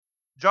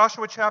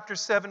Joshua chapter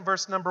 7,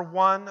 verse number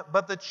 1.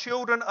 But the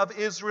children of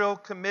Israel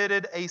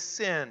committed a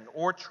sin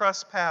or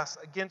trespass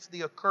against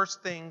the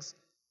accursed things,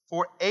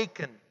 for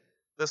Achan,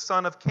 the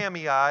son of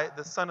Cami,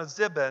 the son of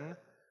Zibon,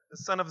 the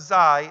son of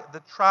Zai, the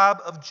tribe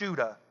of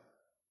Judah,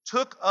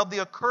 took of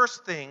the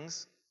accursed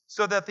things,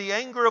 so that the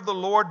anger of the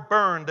Lord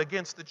burned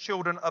against the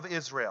children of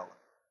Israel.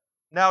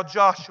 Now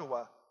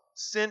Joshua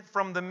sent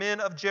from the men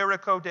of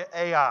Jericho to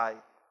Ai,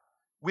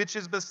 which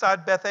is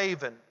beside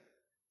Bethaven,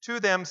 to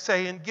them,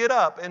 saying, Get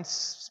up and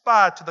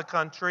spy to the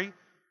country.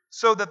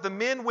 So that the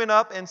men went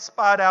up and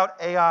spied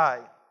out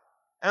Ai.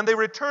 And they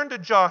returned to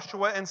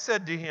Joshua and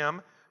said to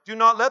him, Do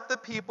not let the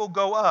people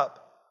go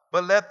up,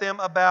 but let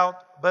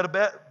about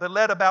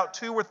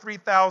 2,000 or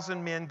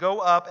 3,000 men go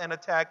up and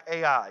attack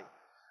Ai.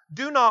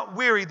 Do not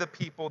weary the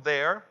people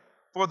there,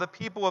 for the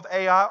people of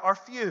Ai are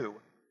few.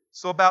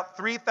 So about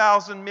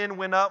 3,000 men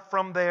went up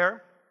from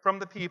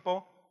the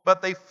people,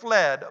 but they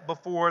fled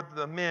before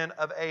the men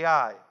of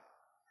Ai.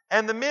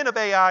 And the men of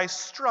Ai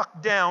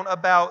struck down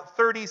about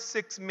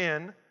 36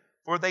 men,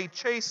 for they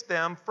chased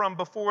them from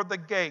before the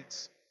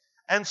gates,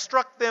 and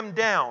struck them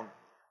down.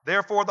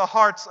 Therefore the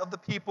hearts of the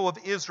people of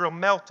Israel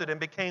melted and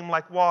became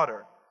like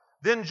water.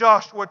 Then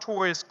Joshua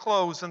tore his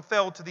clothes and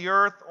fell to the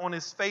earth on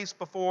his face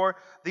before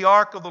the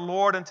ark of the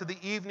Lord until the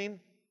evening,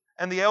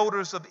 and the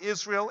elders of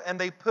Israel, and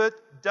they put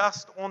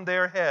dust on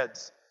their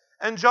heads.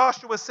 And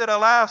Joshua said,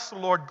 Alas,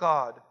 Lord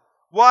God,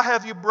 why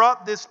have you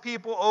brought this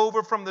people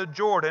over from the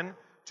Jordan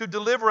to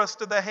deliver us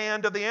to the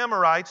hand of the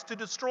Amorites to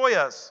destroy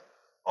us?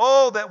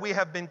 Oh, that we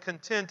have been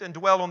content and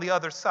dwell on the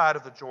other side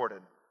of the Jordan.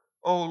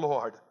 O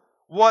Lord,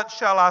 what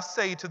shall I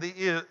say to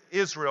the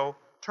Israel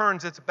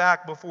turns its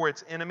back before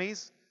its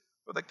enemies?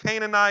 For the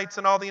Canaanites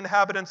and all the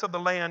inhabitants of the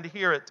land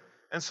hear it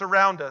and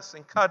surround us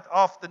and cut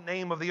off the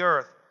name of the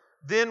earth.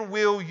 Then what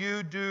will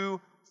you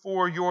do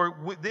for your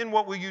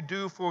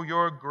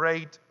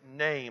great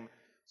name?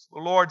 So the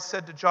Lord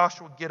said to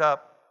Joshua, Get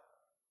up.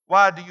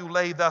 Why do you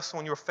lay thus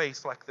on your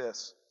face like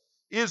this?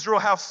 Israel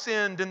have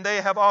sinned, and they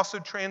have also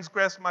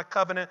transgressed my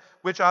covenant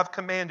which I have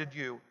commanded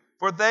you.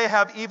 For they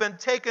have even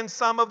taken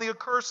some of the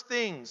accursed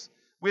things,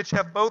 which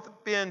have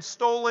both been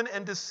stolen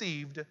and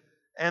deceived,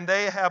 and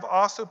they have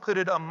also put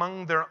it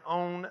among their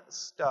own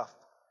stuff.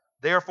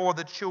 Therefore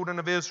the children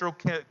of Israel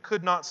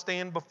could not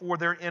stand before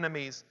their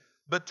enemies,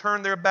 but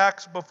turned their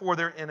backs before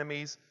their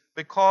enemies,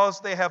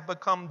 because they have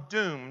become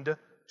doomed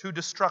to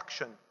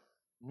destruction.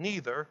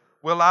 Neither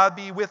will I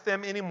be with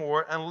them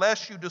anymore,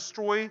 unless you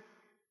destroy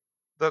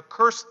the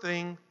cursed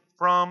thing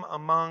from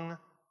among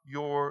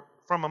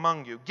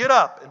you. Get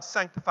up and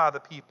sanctify the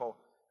people,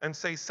 and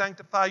say,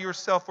 Sanctify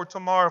yourself for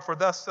tomorrow, for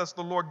thus says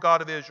the Lord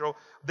God of Israel,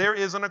 there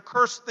is an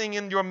accursed thing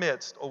in your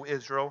midst, O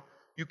Israel.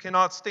 You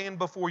cannot stand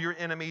before your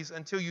enemies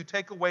until you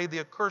take away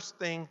the accursed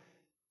thing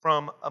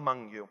from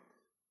among you.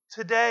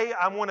 Today,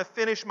 I want to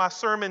finish my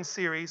sermon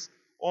series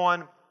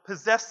on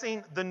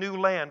possessing the new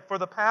land. For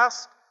the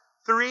past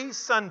 3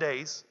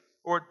 Sundays,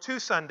 or 2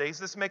 Sundays,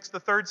 this makes the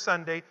 3rd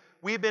Sunday,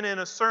 we've been in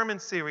a sermon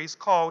series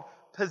called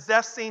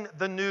Possessing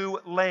the New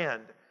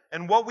Land.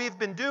 And what we've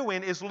been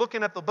doing is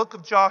looking at the book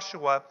of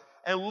Joshua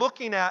and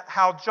looking at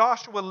how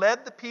Joshua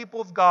led the people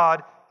of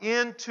God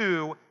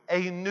into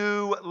a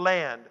new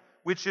land,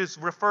 which is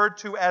referred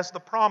to as the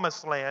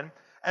Promised Land.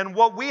 And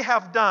what we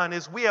have done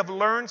is we have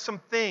learned some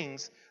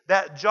things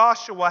that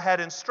Joshua had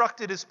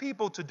instructed his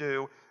people to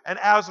do, and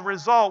as a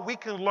result, we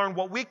can learn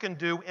what we can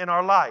do in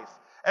our life.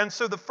 And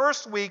so the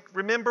first week,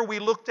 remember, we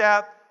looked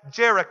at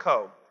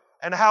Jericho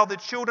and how the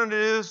children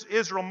of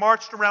Israel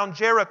marched around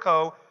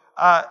Jericho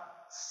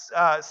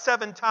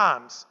 7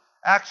 times.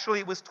 Actually,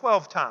 it was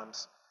 12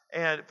 times.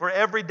 And for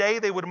every day,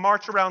 they would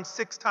march around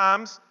 6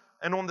 times.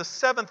 And on the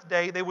 7th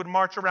day, they would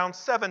march around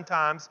 7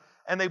 times.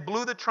 And they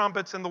blew the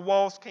trumpets, and the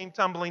walls came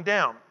tumbling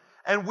down.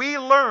 And we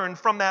learned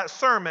from that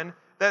sermon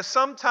that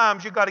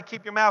sometimes you got to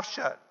keep your mouth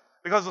shut,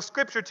 because the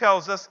scripture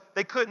tells us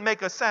they couldn't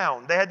make a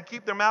sound. They had to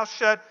keep their mouth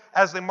shut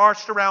as they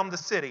marched around the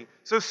city.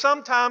 So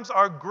sometimes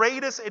our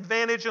greatest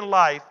advantage in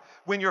life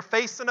when you're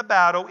facing a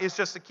battle is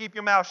just to keep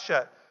your mouth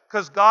shut.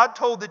 Because God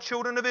told the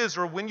children of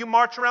Israel, when you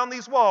march around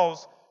these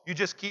walls, you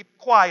just keep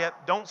quiet,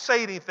 don't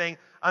say anything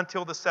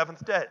until the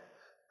 7th day.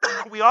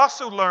 We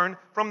also learned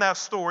from that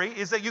story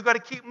is that you got to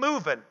keep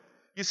moving.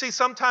 You see,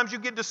 sometimes you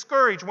get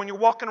discouraged when you're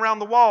walking around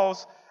the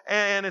walls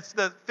and it's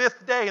the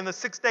 5th day and the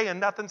 6th day and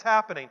nothing's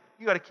happening.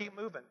 You got to keep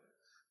moving.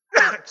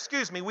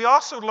 Excuse me. We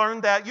also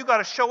learned that you got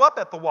to show up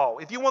at the wall.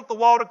 If you want the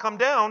wall to come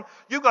down,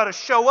 you got to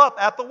show up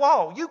at the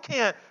wall. You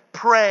can't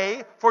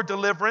pray for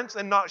deliverance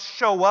and not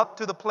show up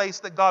to the place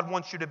that God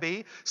wants you to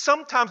be.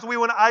 Sometimes we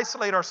want to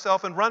isolate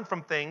ourselves and run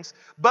from things,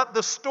 but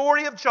the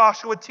story of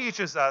Joshua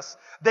teaches us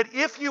that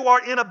if you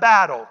are in a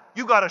battle,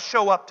 you got to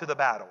show up to the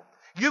battle.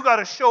 You got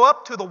to show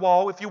up to the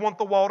wall if you want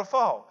the wall to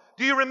fall.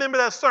 Do you remember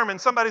that sermon?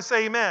 Somebody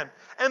say amen.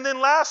 And then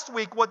last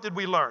week, what did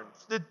we learn?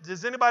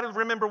 Does anybody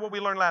remember what we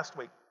learned last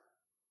week?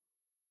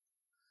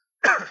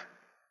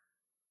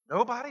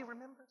 Nobody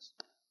remembers?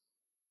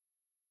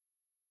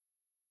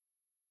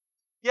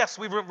 Yes,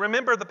 we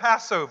remember the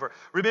Passover.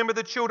 Remember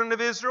the children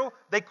of Israel?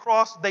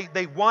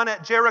 They won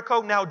at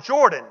Jericho. Now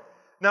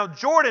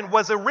Jordan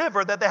was a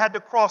river that they had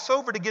to cross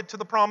over to get to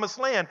the promised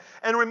land.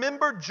 And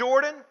remember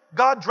Jordan?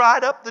 God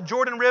dried up the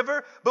Jordan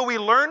River, but we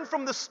learned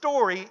from the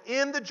story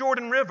in the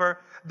Jordan River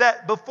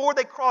that before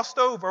they crossed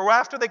over, or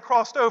after they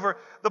crossed over,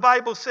 the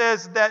Bible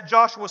says that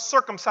Joshua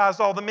circumcised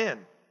all the men.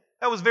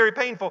 That was very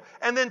painful.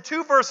 And then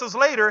 2 verses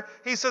later,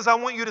 he says, I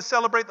want you to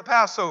celebrate the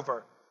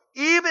Passover.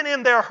 Even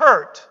in their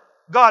hurt,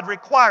 God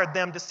required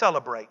them to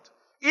celebrate.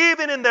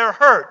 Even in their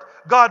hurt,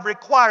 God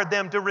required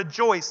them to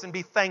rejoice and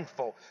be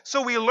thankful.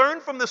 So we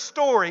learn from the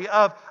story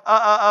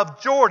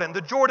of Jordan,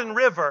 the Jordan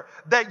River,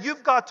 that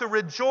you've got to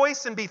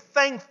rejoice and be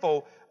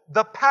thankful.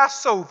 The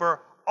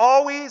Passover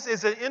always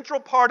is an integral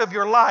part of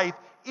your life,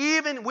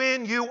 even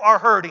when you are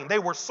hurting. They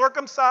were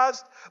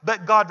circumcised,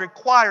 but God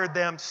required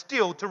them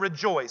still to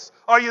rejoice.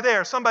 Are you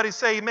there? Somebody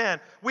say amen.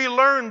 We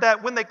learned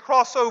that when they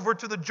cross over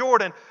to the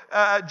Jordan,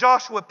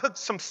 Joshua put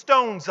some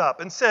stones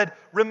up and said,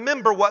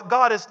 remember what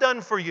God has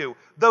done for you.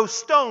 Those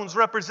stones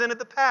represented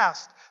the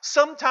past.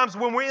 Sometimes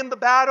when we're in the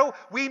battle,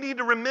 we need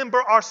to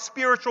remember our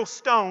spiritual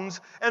stones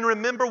and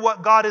remember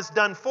what God has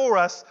done for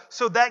us,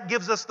 so that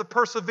gives us the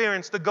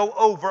perseverance to go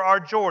over our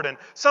Jordan.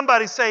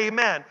 Somebody say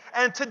amen.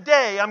 And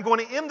today I'm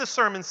going to end the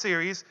sermon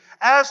series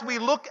as we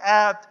look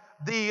at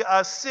the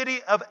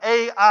city of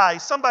Ai.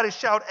 Somebody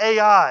shout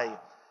Ai.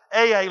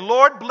 Ai.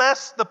 Lord,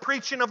 bless the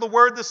preaching of the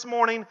word this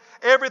morning.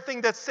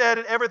 Everything that's said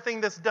and everything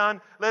that's done,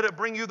 let it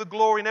bring you the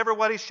glory. And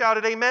everybody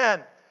shouted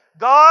amen.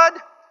 God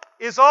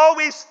is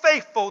always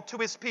faithful to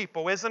His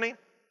people, isn't He?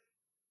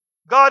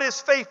 God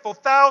is faithful.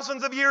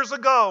 Thousands of years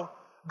ago,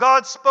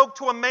 God spoke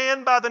to a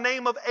man by the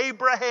name of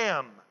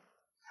Abraham.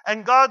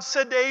 And God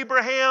said to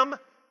Abraham,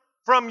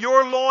 from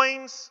your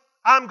loins,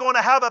 I'm going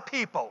to have a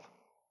people.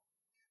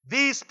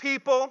 These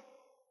people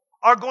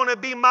are going to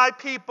be my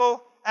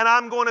people, and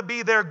I'm going to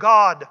be their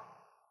God.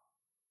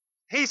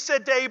 He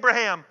said to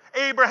Abraham,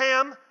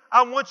 Abraham,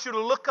 I want you to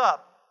look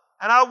up,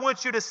 and I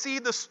want you to see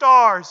the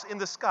stars in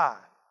the sky.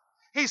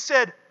 He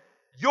said,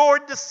 your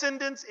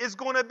descendants is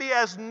going to be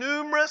as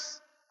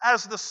numerous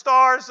as the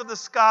stars of the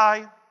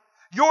sky.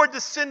 Your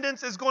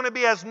descendants is going to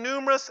be as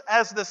numerous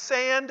as the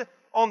sand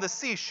on the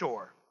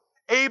seashore.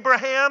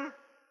 Abraham,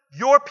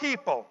 your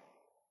people,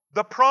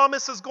 the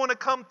promise is going to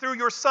come through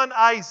your son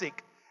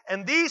Isaac.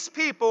 And these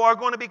people are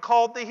going to be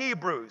called the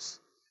Hebrews.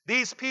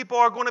 These people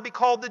are going to be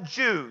called the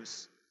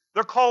Jews.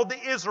 They're called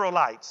the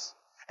Israelites.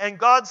 And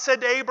God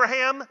said to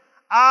Abraham,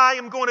 I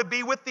am going to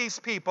be with these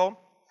people,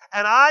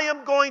 and I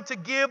am going to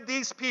give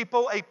these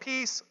people a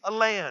piece of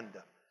land.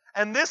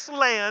 And this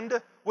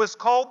land was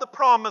called the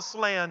Promised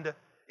Land.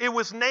 It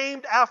was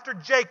named after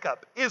Jacob,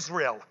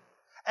 Israel.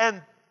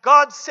 And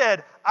God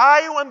said, I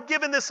am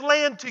giving this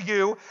land to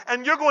you,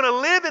 and you're going to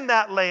live in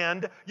that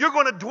land. You're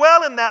going to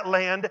dwell in that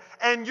land,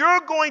 and you're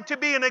going to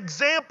be an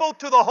example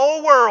to the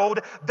whole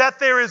world that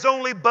there is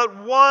only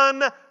but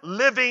one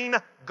living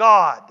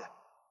God.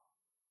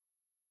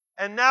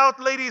 And now,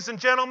 ladies and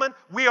gentlemen,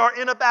 we are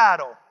in a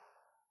battle.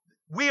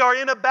 We are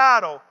in a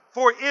battle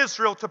for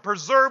Israel to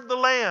preserve the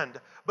land.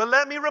 But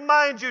let me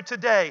remind you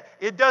today,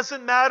 it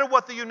doesn't matter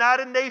what the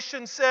United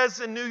Nations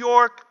says in New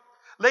York.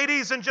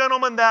 Ladies and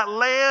gentlemen, that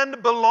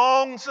land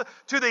belongs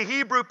to the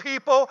Hebrew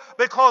people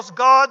because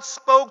God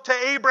spoke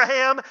to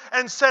Abraham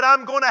and said,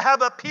 I'm going to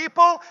have a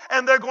people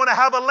and they're going to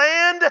have a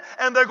land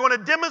and they're going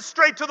to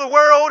demonstrate to the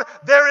world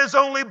there is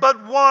only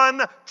but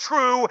one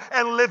true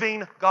and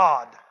living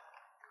God.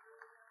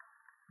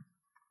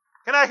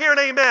 Can I hear an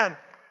amen?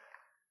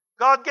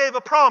 God gave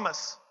a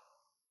promise.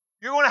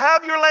 You're going to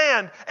have your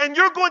land, and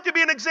you're going to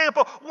be an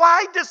example.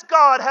 Why does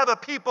God have a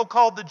people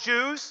called the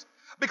Jews?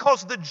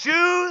 Because the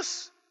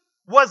Jews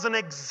was an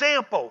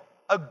example,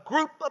 a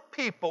group of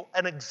people,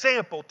 an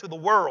example to the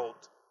world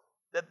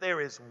that there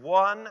is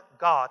one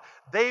God.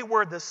 They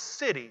were the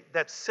city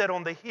that sat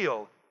on the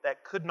hill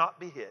that could not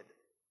be hid.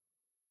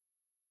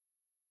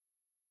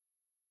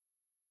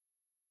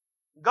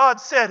 God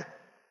said,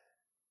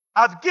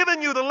 I've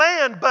given you the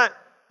land, but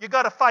you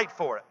got to fight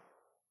for it.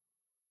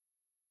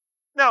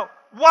 Now,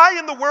 why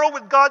in the world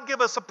would God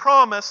give us a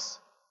promise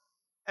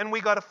and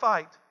we got to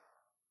fight?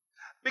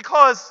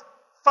 Because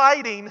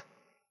fighting,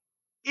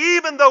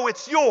 even though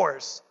it's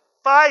yours,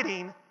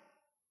 fighting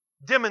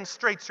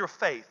demonstrates your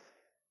faith.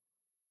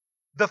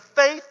 The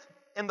faith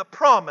in the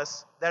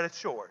promise that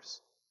it's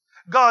yours.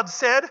 God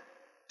said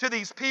to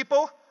these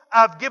people,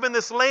 I've given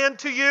this land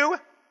to you.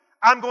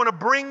 I'm going to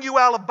bring you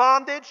out of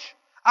bondage.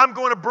 I'm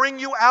going to bring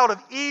you out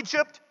of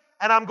Egypt,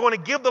 and I'm going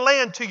to give the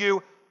land to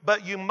you,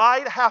 but you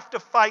might have to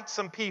fight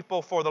some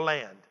people for the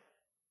land.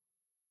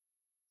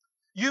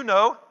 You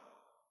know,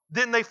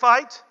 didn't they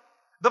fight?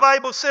 The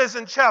Bible says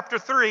in chapter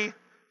 3,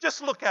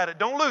 just look at it,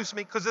 don't lose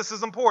me because this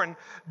is important.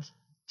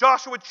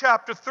 Joshua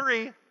chapter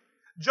 3,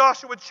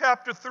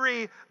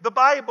 the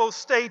Bible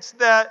states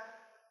that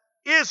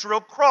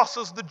Israel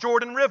crosses the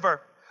Jordan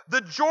River.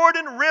 The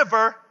Jordan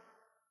River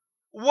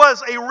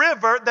was a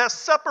river that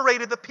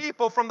separated the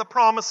people from the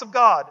promise of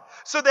God.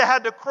 So they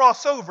had to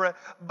cross over it.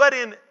 But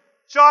in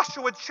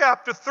Joshua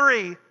chapter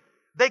 3,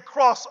 They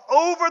cross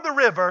over the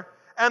river,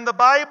 and the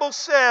Bible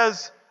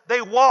says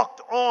they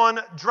walked on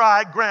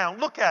dry ground.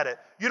 Look at it.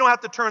 You don't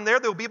have to turn there.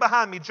 They'll be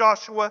behind me.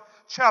 Joshua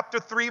chapter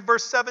 3,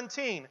 verse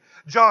 17.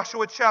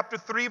 Joshua chapter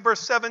 3,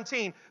 verse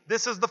 17.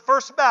 This is the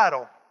first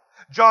battle.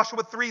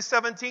 Joshua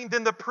 3:17,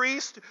 then the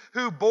priest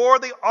who bore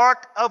the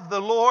ark of the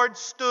Lord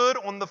stood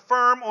on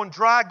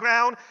dry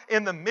ground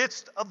in the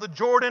midst of the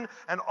Jordan,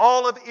 and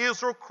all of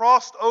Israel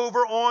crossed over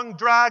on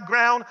dry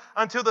ground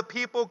until the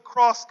people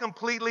crossed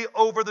completely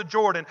over the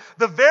Jordan.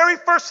 The very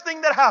first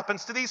thing that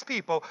happens to these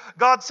people,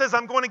 God says,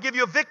 I'm going to give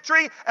you a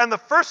victory, and the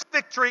first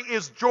victory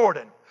is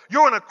Jordan.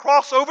 You're going to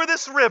cross over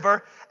this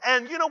river,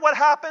 and you know what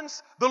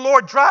happens? The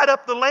Lord dried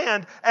up the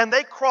land, and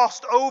they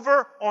crossed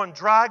over on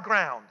dry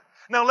ground.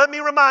 Now, let me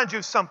remind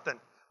you something.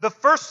 The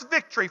first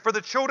victory for the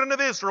children of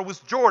Israel was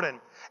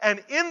Jordan.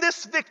 And in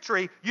this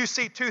victory, you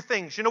see two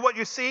things. You know what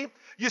you see?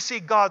 You see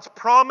God's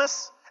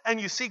promise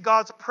and you see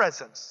God's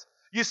presence.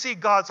 You see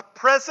God's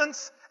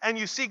presence and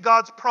you see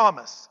God's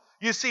promise.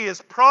 You see His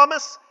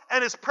promise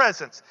and His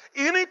presence.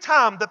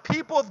 Anytime the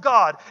people of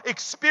God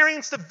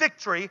experienced a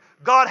victory,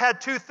 God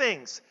had two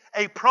things: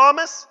 a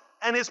promise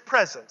and His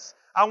presence.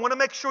 I want to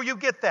make sure you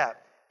get that.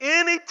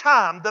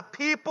 Anytime the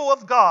people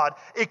of God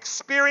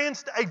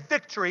experienced a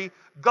victory,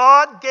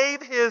 God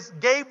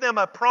gave them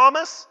a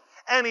promise,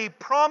 and He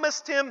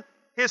promised him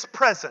His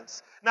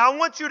presence. Now I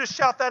want you to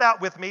shout that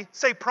out with me.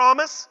 Say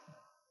promise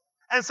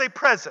and say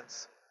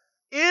presence.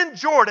 In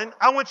Jordan,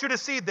 I want you to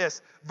see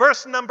this.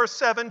 Verse number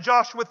 7,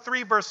 Joshua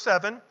 3, verse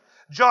 7.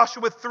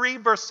 Joshua 3,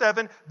 verse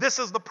 7, this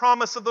is the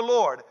promise of the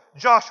Lord.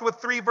 Joshua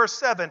 3, verse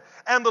 7,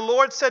 and the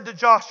Lord said to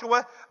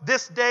Joshua,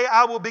 this day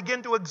I will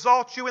begin to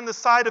exalt you in the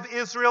sight of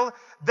Israel,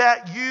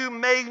 that you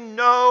may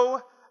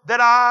know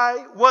that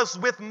I was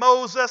with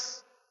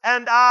Moses,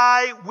 and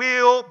I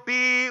will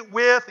be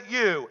with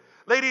you.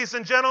 Ladies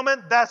and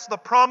gentlemen, that's the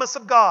promise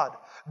of God.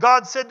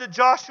 God said to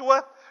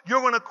Joshua,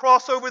 you're going to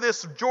cross over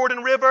this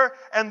Jordan River,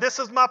 and this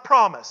is my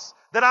promise,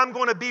 that I'm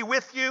going to be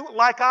with you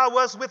like I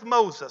was with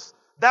Moses.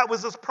 That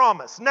was His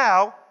promise.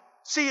 Now,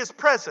 see His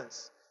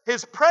presence.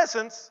 His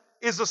presence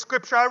is the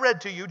scripture I read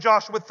to you,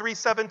 Joshua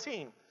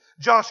 3:17.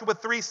 Joshua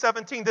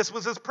 3:17, this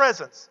was His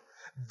presence.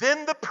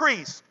 Then the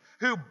priest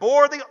who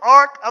bore the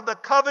ark of the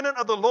covenant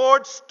of the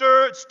Lord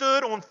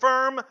stood on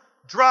firm,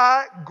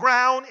 dry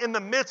ground in the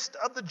midst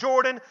of the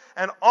Jordan,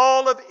 and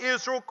all of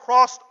Israel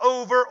crossed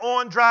over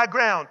on dry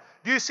ground.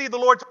 Do you see the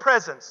Lord's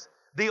presence?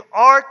 The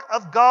ark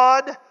of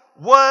God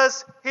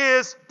was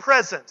His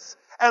presence.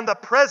 And the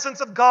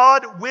presence of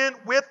God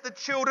went with the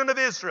children of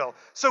Israel.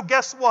 So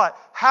guess what?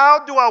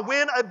 How do I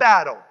win a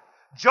battle?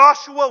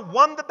 Joshua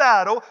won the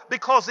battle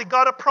because he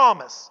got a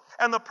promise.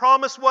 And the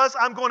promise was,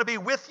 I'm going to be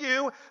with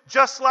you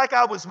just like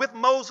I was with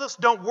Moses.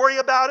 Don't worry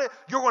about it.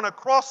 You're going to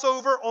cross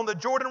over on the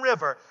Jordan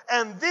River.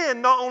 And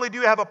then not only do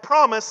you have a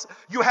promise,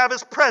 you have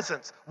His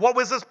presence. What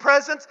was His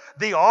presence?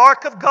 The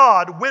ark of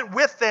God went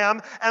with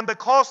them. And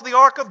because the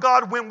ark of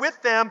God went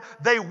with them,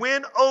 they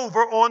went over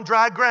on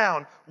dry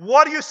ground.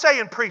 What are you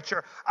saying,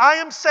 preacher? I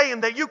am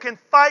saying that you can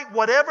fight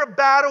whatever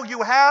battle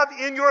you have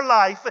in your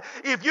life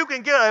if you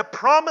can get a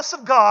promise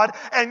of God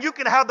and you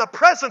can have the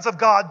presence of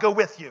God go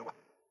with you.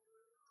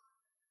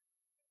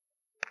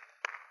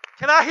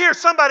 Can I hear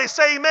somebody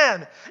say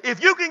amen?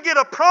 If you can get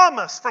a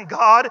promise from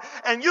God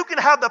and you can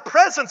have the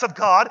presence of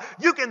God,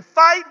 you can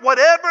fight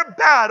whatever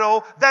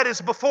battle that is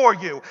before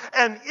you.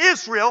 And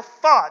Israel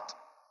fought.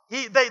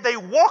 They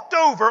walked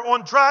over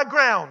on dry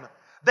ground.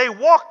 They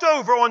walked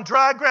over on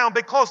dry ground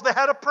because they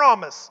had a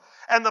promise.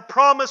 And the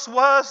promise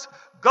was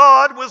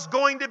God was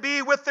going to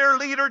be with their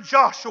leader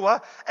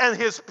Joshua, and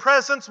His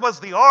presence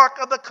was the Ark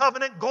of the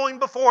Covenant going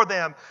before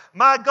them.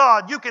 My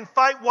God, you can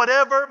fight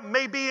whatever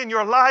may be in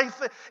your life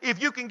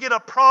if you can get a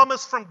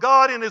promise from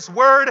God in His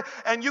Word,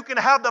 and you can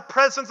have the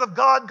presence of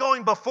God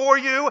going before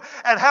you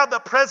and have the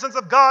presence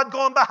of God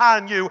going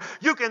behind you.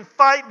 You can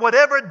fight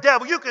whatever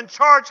devil. You can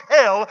charge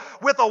hell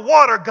with a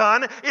water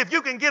gun if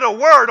you can get a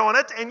word on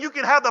it, and you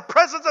can have the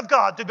presence of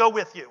God to go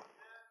with you.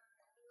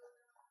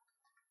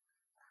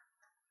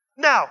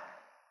 Now,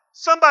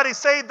 somebody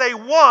say they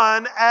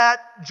won at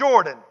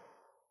Jordan.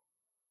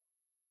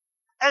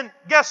 And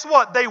guess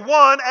what? They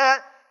won at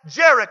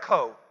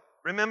Jericho.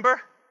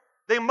 Remember?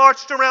 They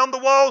marched around the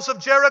walls of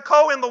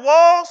Jericho, and the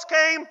walls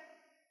came.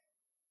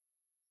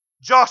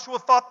 Joshua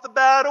fought the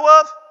battle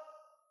of.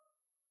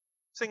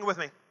 Sing it with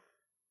me.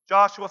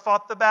 Joshua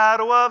fought the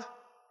battle of.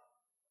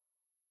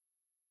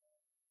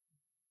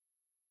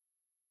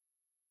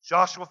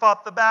 Joshua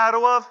fought the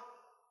battle of.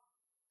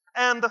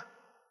 And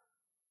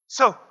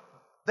so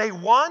they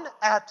won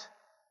at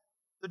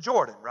the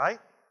Jordan, right?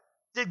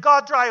 Did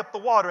God dry up the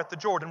water at the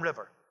Jordan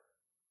River?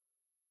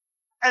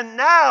 And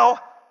now,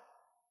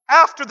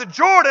 after the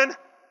Jordan,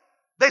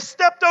 they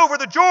stepped over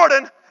the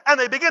Jordan and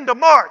they began to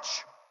march.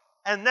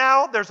 And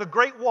now there's a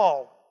great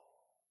wall,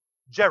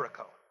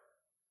 Jericho.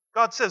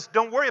 God says,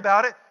 don't worry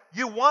about it.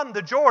 You won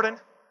the Jordan.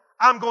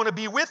 I'm going to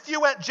be with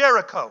you at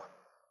Jericho.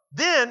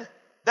 Then,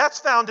 that's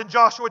found in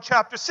Joshua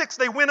chapter 6.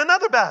 They win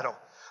another battle.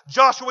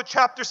 Joshua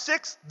chapter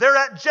 6, they're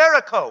at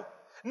Jericho.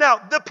 Now,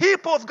 the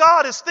people of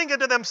God is thinking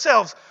to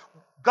themselves,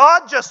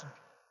 God just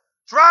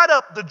dried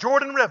up the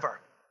Jordan River.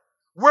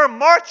 We're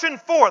marching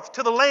forth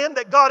to the land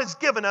that God has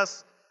given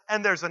us,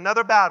 and there's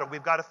another battle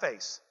we've got to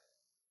face.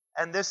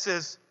 And this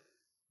is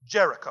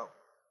Jericho.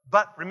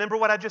 But remember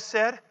what I just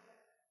said?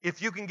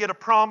 If you can get a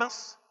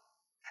promise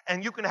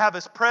and you can have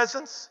His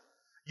presence,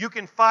 you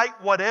can fight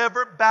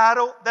whatever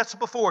battle that's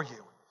before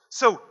you.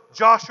 So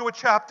Joshua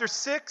chapter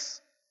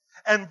 6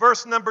 and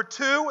verse number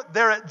 2,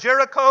 they're at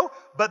Jericho,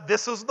 but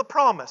this is the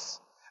promise.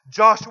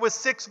 Joshua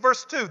 6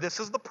 verse 2, this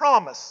is the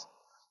promise.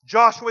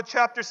 Joshua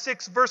chapter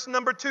 6 verse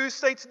number 2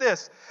 states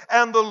this,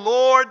 and the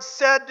Lord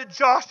said to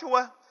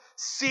Joshua,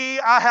 see,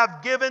 I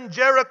have given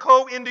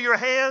Jericho into your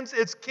hands,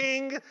 its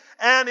king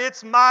and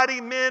its mighty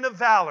men of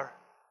valor.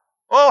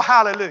 Oh,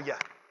 hallelujah.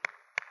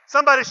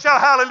 Somebody shout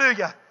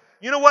hallelujah.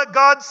 You know what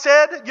God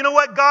said? You know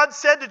what God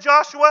said to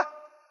Joshua?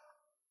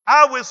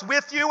 I was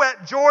with you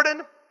at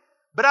Jordan,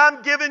 but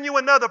I'm giving you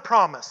another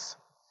promise.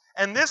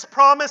 And this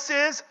promise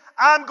is,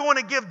 I'm going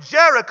to give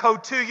Jericho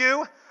to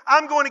you.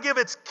 I'm going to give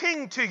its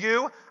king to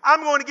you.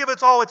 I'm going to give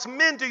all its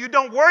men to you.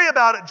 Don't worry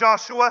about it,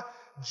 Joshua.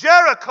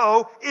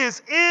 Jericho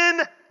is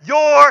in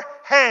your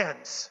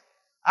hands.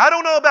 I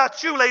don't know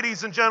about you,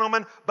 ladies and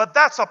gentlemen, but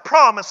that's a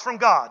promise from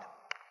God.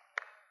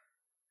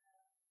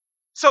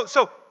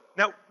 So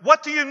now,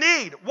 what do you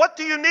need? What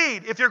do you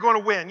need if you're going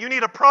to win? You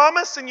need a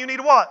promise, and you need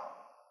what?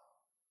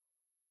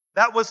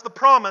 That was the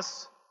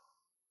promise.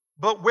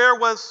 But where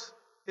was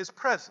His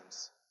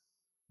presence?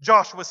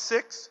 Joshua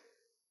 6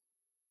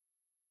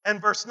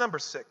 and verse number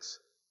 6.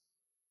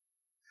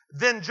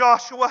 Then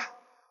Joshua,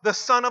 the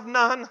son of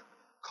Nun,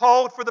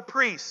 called for the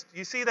priest.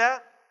 You see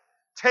that?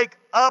 Take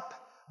up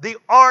the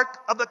ark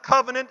of the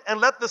covenant, and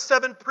let the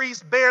 7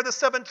 priests bear the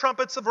 7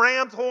 trumpets of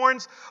ram's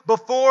horns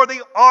before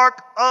the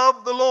ark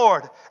of the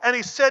Lord. And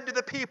he said to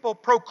the people,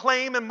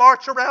 proclaim and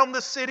march around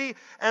the city,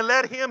 and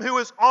let him who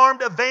is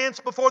armed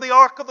advance before the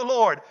ark of the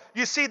Lord.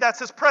 You see, that's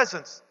His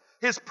presence.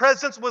 His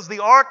presence was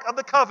the ark of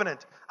the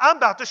covenant. I'm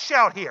about to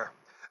shout here.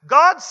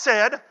 God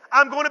said,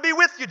 I'm going to be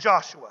with you,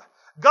 Joshua.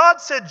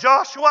 God said,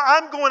 Joshua,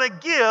 I'm going to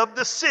give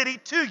the city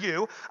to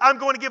you. I'm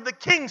going to give the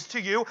kings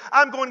to you.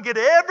 I'm going to get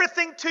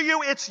everything to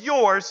you. It's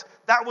yours.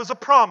 That was a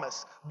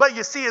promise. But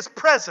you see His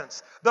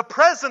presence. The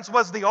presence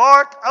was the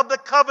ark of the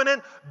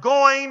covenant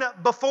going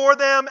before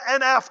them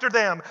and after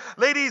them.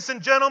 Ladies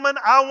and gentlemen,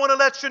 I want to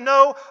let you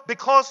know,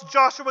 because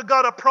Joshua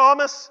got a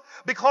promise,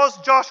 because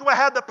Joshua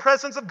had the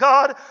presence of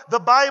God, the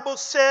Bible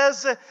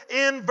says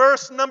in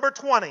verse number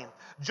 20,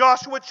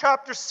 Joshua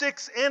chapter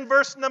 6 and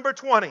verse number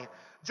 20,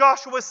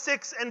 Joshua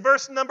 6 and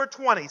verse number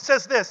 20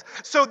 says this,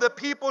 so the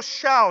people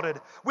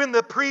shouted when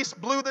the priest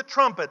blew the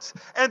trumpets.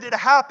 And it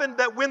happened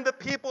that when the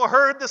people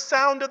heard the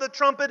sound of the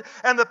trumpet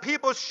and the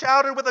people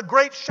shouted with a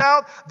great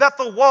shout, that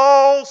the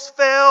walls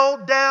fell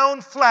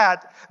down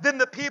flat. Then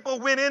the people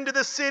went into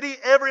the city,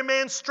 every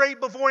man straight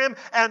before him,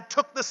 and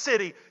took the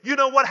city. You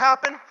know what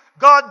happened?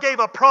 God gave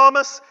a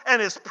promise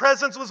and His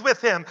presence was with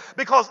him.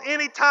 Because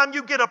anytime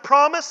you get a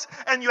promise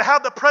and you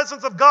have the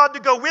presence of God to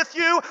go with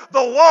you,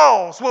 the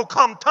walls will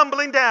come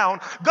tumbling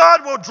down.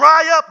 God will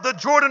dry up the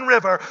Jordan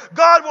River.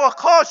 God will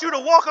cause you to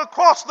walk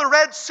across the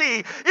Red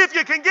Sea. If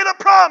you can get a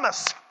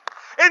promise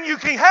and you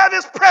can have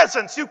His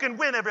presence, you can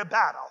win every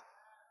battle.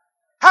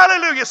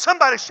 Hallelujah.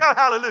 Somebody shout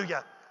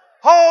hallelujah.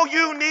 All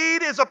you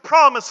need is a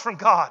promise from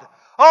God.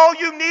 All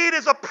you need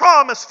is a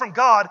promise from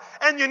God,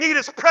 and you need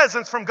His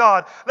presence from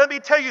God. Let me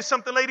tell you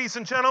something, ladies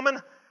and gentlemen.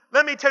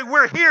 Let me tell you,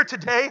 we're here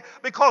today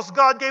because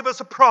God gave us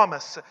a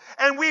promise.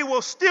 And we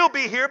will still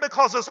be here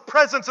because His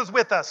presence is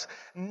with us.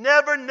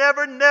 Never,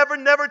 never, never,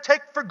 never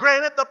take for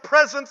granted the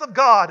presence of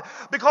God.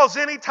 Because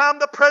anytime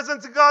the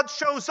presence of God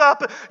shows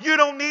up, you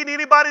don't need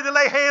anybody to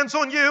lay hands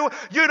on you.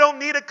 You don't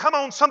need to come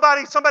on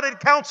somebody to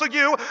counsel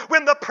you.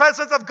 When the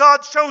presence of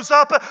God shows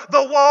up,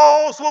 the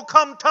walls will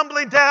come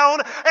tumbling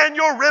down and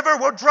your river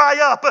will dry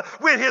up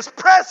when His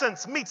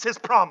presence meets His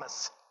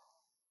promise.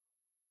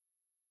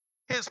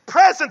 His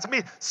presence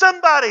means.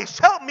 Somebody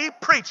help me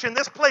preach in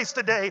this place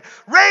today.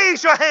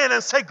 Raise your hand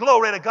and say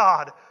glory to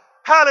God.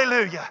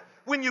 Hallelujah.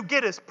 When you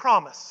get His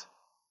promise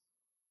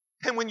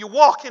and when you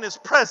walk in His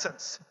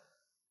presence,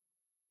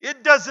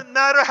 it doesn't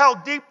matter how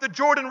deep the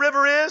Jordan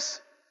River is.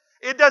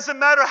 It doesn't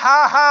matter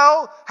how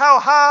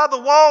high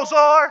the walls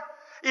are.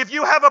 If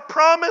you have a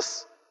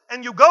promise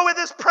and you go with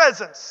His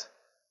presence,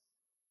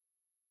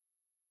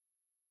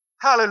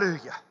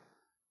 hallelujah.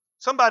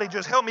 Somebody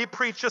just help me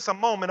preach just a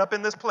moment up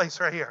in this place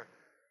right here.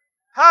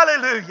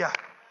 Hallelujah.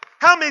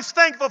 How many's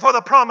thankful for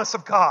the promise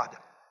of God?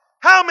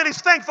 How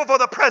many's thankful for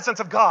the presence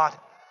of God?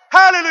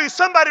 Hallelujah.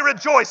 Somebody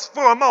rejoice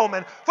for a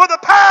moment for the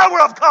power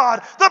of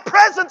God, the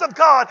presence of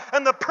God,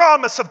 and the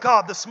promise of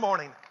God this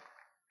morning.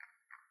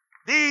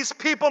 These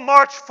people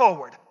march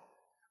forward.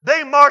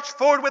 They march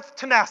forward with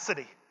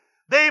tenacity.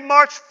 They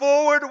march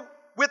forward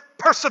with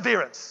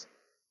perseverance.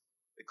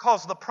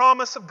 Because the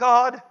promise of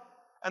God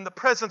and the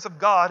presence of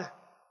God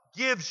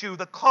gives you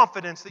the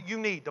confidence that you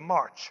need to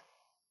march.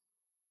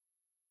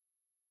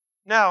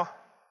 Now,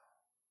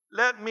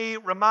 let me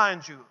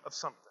remind you of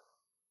something.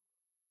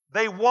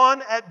 They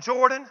won at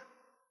Jordan,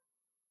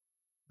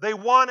 They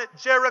won at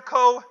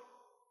Jericho.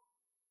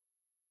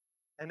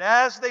 And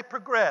as they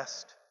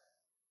progressed,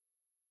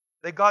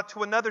 they got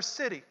to another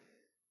city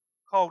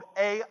called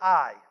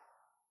Ai.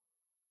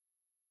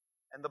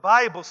 And the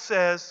Bible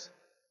says,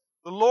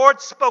 the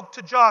Lord spoke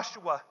to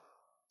Joshua.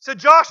 Said,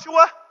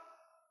 Joshua,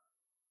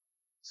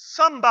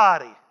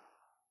 somebody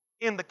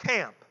in the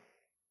camp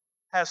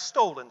has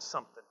stolen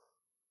something.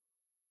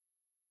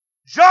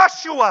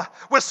 Joshua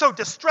was so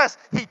distressed,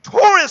 he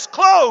tore his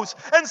clothes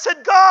and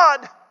said,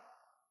 God,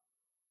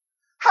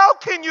 how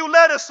can you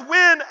let us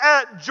win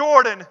at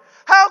Jordan?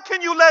 How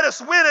can you let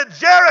us win at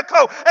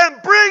Jericho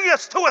and bring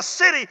us to a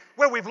city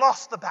where we've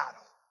lost the battle?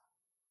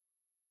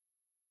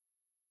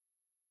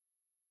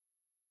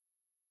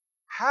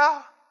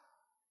 How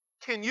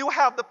can you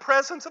have the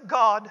presence of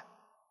God?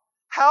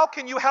 How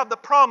can you have the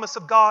promise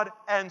of God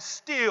and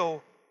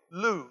still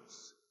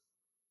lose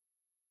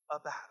a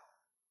battle?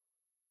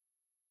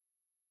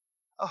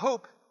 I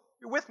hope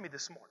you're with me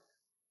this morning.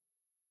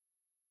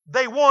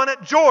 They won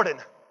at Jordan.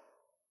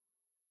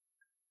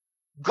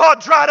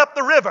 God dried up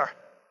the river.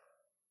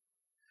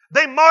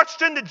 They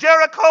marched into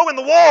Jericho and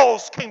the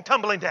walls came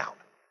tumbling down.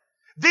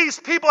 These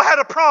people had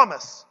a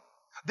promise.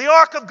 The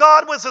ark of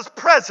God was His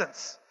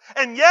presence.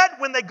 And yet,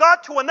 when they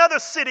got to another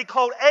city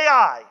called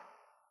Ai,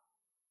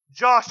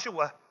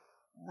 Joshua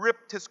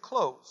ripped his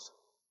clothes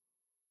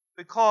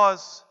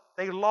because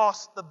they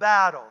lost the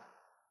battle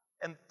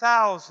and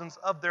thousands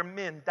of their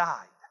men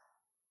died.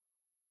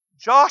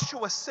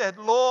 Joshua said,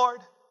 Lord,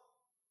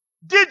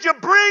 did you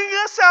bring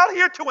us out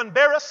here to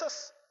embarrass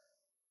us?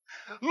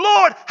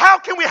 Lord, how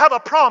can we have a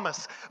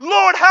promise?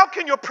 Lord, how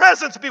can your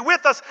presence be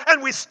with us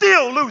and we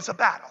still lose a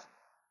battle?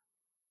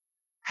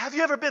 Have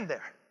you ever been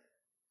there?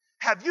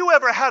 Have you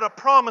ever had a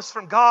promise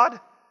from God?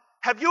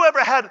 Have you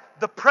ever had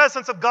the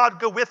presence of God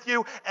go with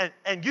you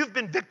and you've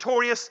been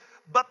victorious,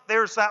 but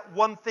there's that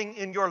one thing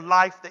in your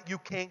life that you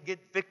can't get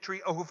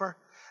victory over?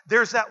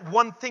 There's that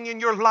one thing in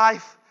your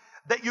life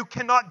that you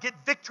cannot get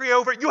victory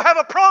over. You have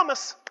a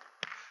promise.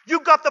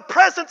 You've got the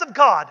presence of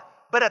God,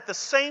 but at the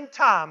same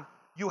time,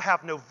 you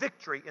have no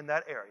victory in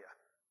that area.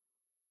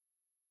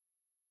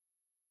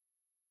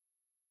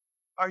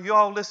 Are you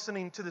all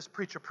listening to this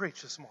preacher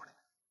preach this morning?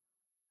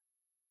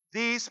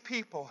 These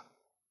people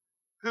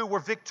who were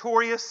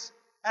victorious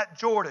at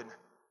Jordan,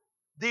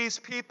 these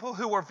people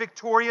who were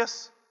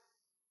victorious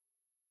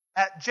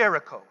at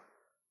Jericho,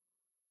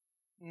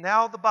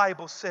 now the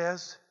Bible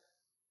says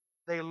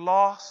they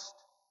lost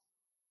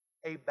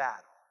a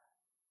battle.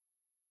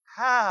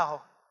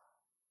 How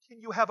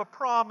can you have a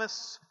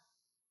promise?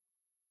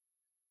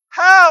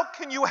 How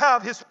can you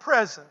have His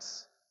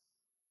presence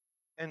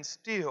and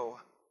still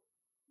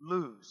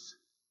lose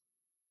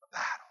a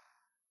battle?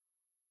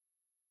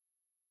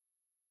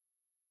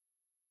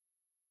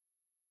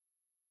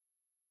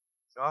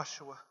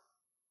 Joshua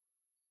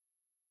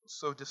was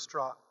so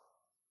distraught.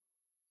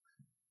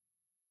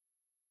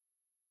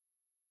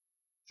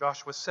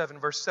 Joshua 7,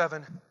 verse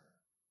 7.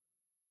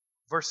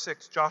 Verse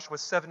 6. Joshua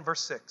 7,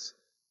 verse 6.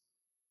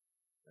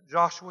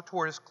 Joshua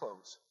tore his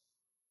clothes.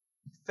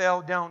 He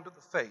fell down to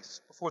the face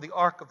before the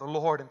ark of the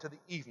Lord into the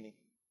evening,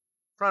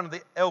 in front of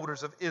the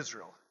elders of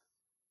Israel.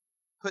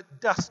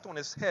 Put dust on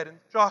his head. And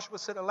Joshua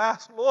said,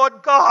 Alas,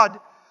 Lord God,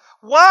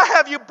 why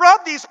have you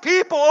brought these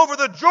people over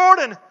the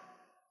Jordan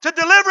to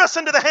deliver us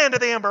into the hand of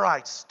the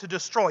Amorites, to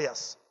destroy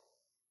us?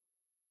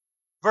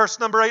 Verse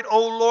number 8,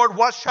 O Lord,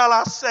 what shall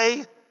I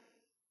say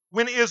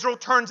when Israel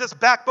turns its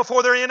back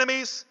before their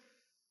enemies?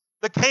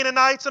 The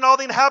Canaanites and all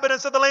the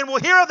inhabitants of the land will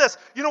hear of this.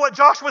 You know what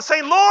Joshua was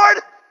saying? Lord,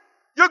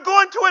 you're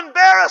going to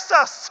embarrass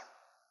us.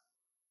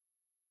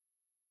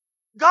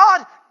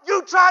 God,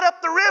 you dried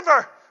up the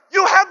river.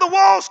 You had the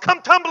walls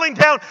come tumbling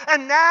down.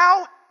 And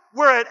now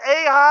we're at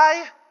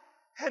Ai,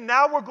 and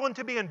now we're going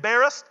to be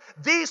embarrassed.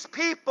 These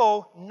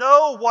people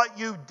know what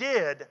you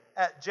did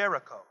at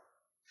Jericho.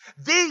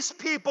 These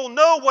people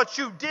know what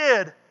you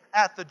did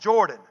at the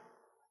Jordan.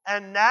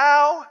 And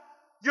now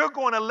you're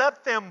going to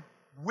let them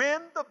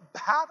win the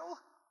battle?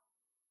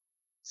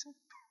 It's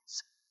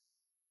embarrassing.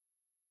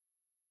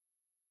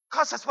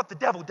 Because that's what the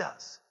devil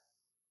does.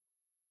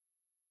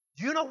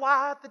 Do you know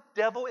why the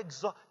devil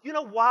you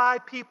know why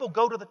people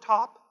go to the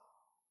top?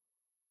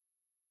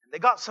 They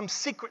got some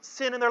secret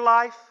sin in their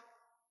life,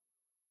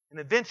 and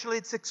eventually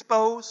it's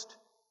exposed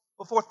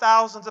before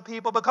thousands of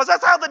people, because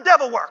that's how the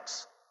devil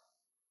works.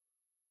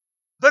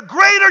 The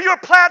greater your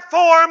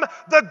platform,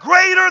 the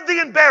greater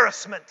the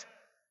embarrassment.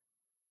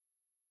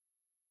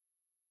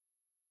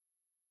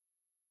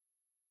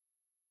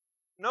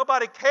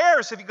 Nobody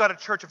cares if you got a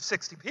church of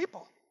 60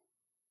 people.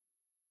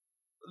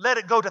 Let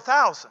it go to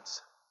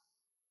thousands.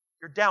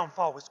 Your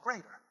downfall was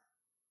greater.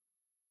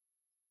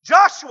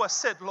 Joshua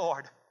said,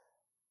 Lord,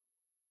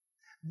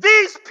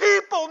 these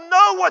people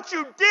know what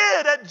you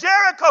did at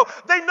Jericho.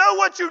 They know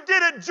what you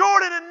did at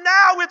Jordan, and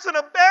now it's an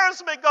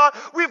embarrassment, God.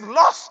 We've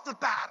lost the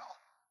battle.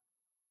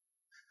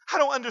 I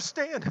don't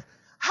understand.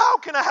 How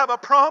can I have a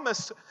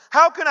promise?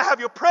 How can I have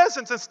your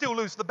presence and still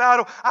lose the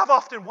battle? I've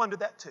often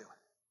wondered that too.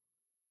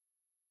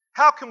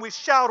 How can we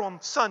shout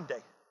on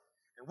Sunday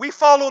We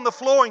fall on the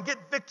floor and get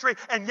victory,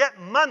 and yet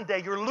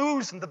Monday you're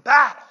losing the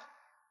battle.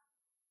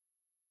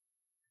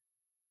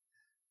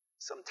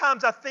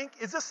 Sometimes I think,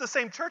 is this the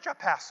same church I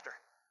pastor?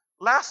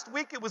 Last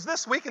week it was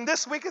this week, and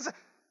this week is,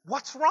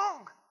 what's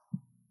wrong?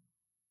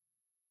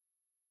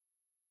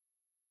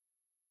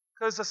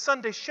 Because a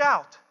Sunday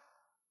shout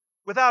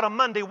without a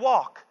Monday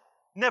walk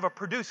never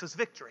produces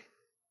victory.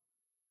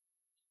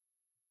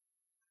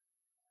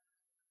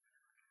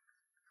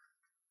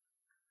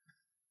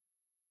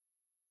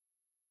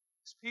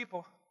 These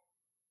people,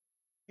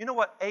 you know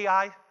what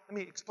AI, let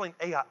me explain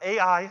AI.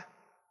 AI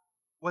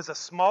was a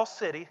small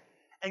city,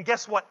 and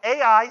guess what?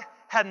 AI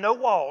had no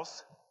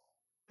walls,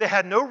 they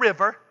had no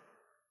river,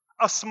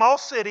 a small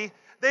city,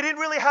 they didn't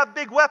really have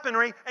big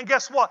weaponry, and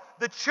guess what?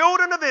 The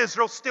children of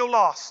Israel still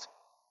lost.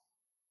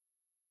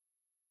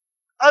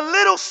 A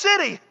little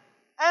city,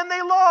 and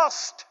they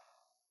lost.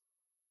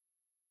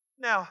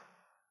 Now,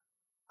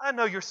 I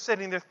know you're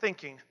sitting there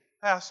thinking,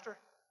 Pastor,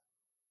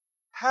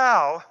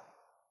 how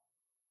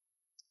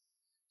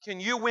can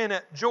you win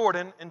at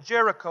Jordan and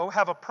Jericho,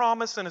 have a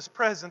promise in His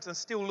presence, and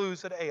still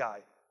lose at Ai?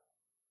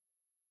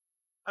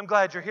 I'm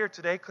glad you're here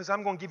today because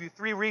I'm going to give you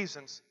 3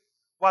 reasons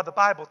why the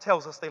Bible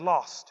tells us they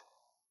lost.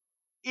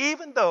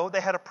 Even though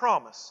they had a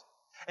promise,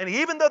 and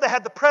even though they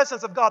had the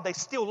presence of God, they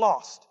still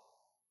lost.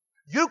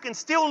 You can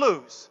still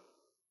lose.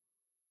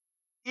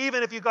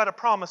 Even if you got a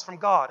promise from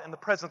God and the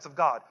presence of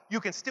God,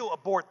 you can still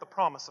abort the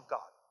promise of God.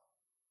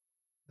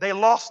 They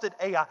lost at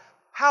Ai.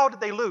 How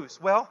did they lose?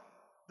 Well,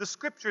 the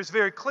scripture is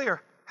very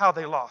clear how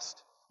they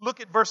lost.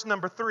 Look at verse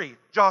number 3.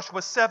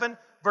 Joshua 7,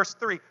 verse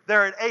 3.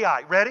 They're at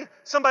Ai. Ready?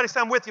 Somebody say,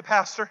 I'm with you,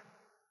 Pastor.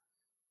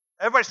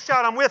 Everybody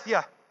shout, I'm with you.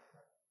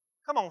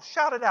 Come on,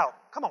 shout it out.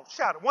 Come on,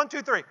 shout it. 1,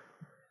 2, 3.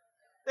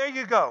 There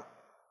you go.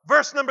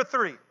 Verse number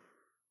 3.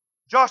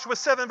 Joshua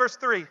 7, verse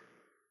 3.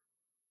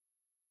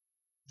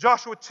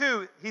 Joshua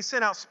 2, he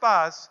sent out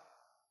spies.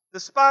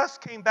 The spies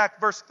came back,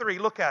 verse 3.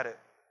 Look at it.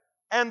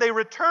 And they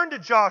returned to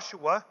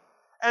Joshua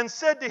and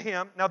said to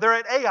him, now they're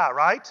at Ai,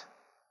 right?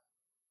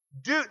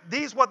 This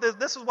is what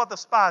the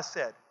spies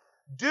said.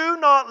 Do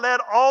not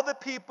let all the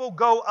people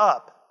go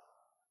up,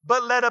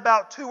 but let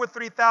about 2,000 or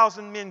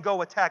 3,000 men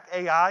go attack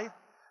Ai.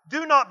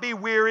 Do not be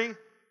weary.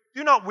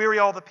 Do not weary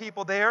all the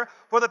people there,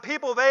 for the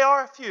people of Ai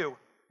are few.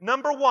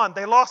 Number 1,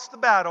 they lost the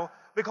battle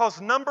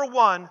because number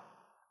 1,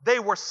 they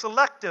were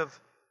selective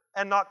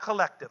and not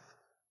collective.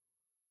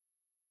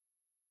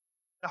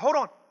 Now hold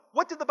on.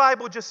 What did the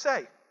Bible just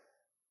say?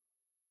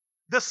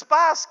 The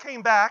spies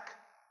came back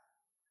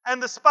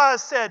and the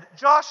spies said,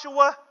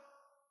 Joshua,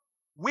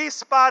 we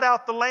spied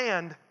out the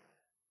land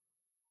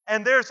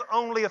and there's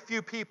only a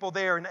few people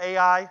there in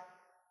Ai,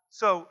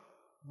 so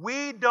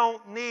we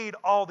don't need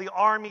all the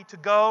army to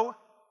go.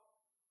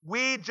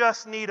 We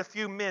just need a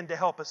few men to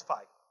help us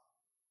fight.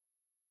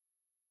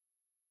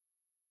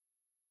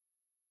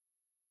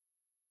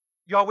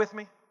 Y'all with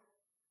me?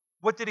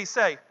 What did he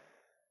say?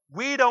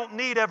 We don't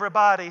need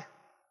everybody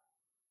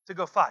to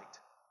go fight.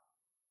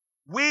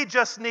 We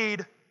just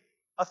need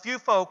a few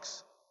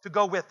folks to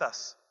go with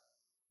us.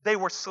 They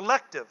were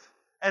selective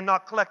and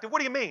not collective. What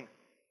do you mean?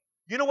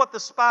 You know what the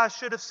spies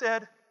should have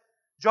said?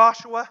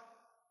 Joshua,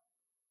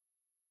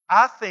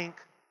 I think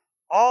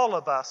all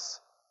of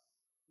us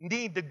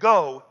need to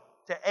go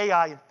to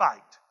Ai and fight.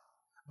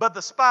 But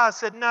the spies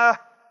said, nah,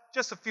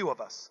 just a few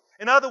of us.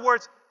 In other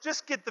words,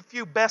 just get the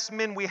few best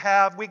men we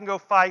have. We can go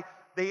fight.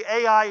 The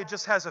Ai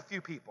just has a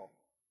few people.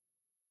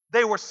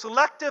 They were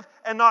selective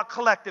and not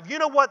collective. You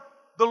know what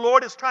the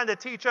Lord is trying to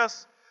teach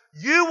us?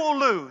 You will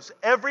lose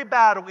every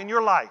battle in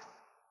your life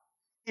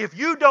if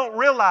you don't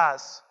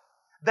realize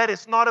that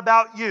it's not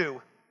about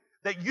you,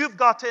 that you've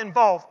got to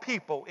involve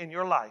people in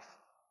your life.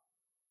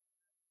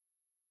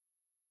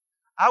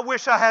 I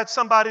wish I had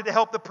somebody to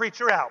help the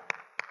preacher out.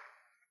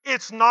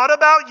 It's not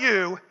about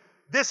you.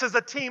 This is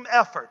a team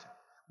effort.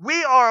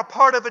 We are a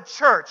part of a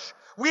church.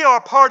 We are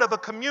a part of a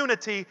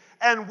community,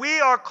 and we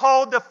are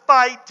called to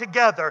fight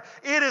together.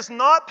 It is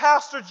not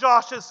Pastor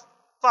Josh's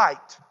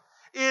fight.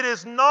 It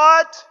is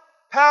not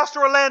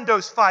Pastor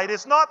Orlando's fight.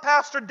 It's not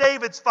Pastor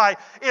David's fight.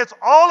 It's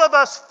all of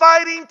us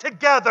fighting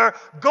together,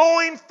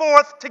 going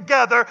forth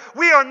together.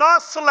 We are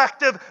not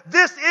selective.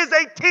 This is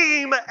a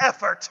team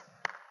effort.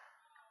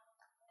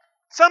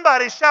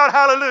 Somebody shout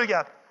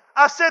hallelujah.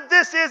 I said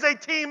this is a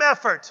team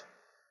effort.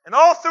 And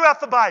all throughout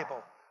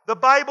the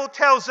Bible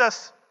tells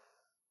us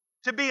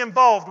to be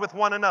involved with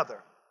one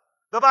another.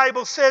 The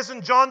Bible says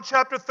in John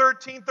chapter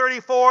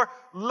 13:34,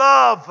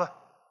 love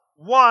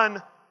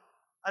one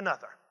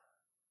another.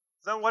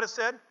 Is that what it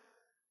said?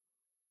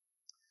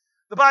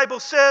 The Bible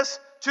says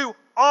to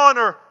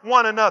honor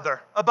one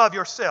another above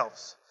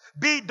yourselves.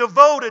 Be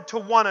devoted to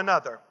one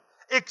another.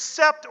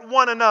 Accept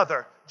one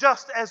another,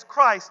 just as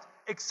Christ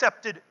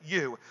accepted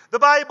you. The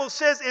Bible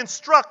says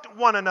instruct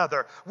one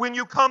another. When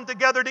you come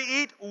together to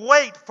eat,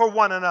 wait for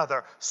one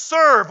another.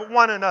 Serve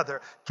one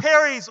another.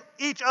 Carry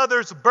each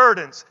other's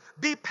burdens.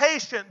 Be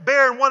patient,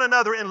 bearing one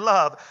another in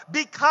love.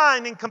 Be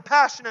kind and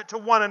compassionate to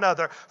one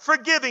another.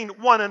 Forgiving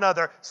one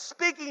another.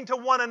 Speaking to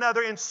one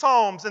another in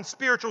psalms and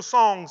spiritual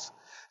songs.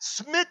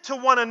 Submit to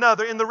one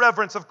another in the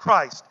reverence of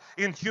Christ.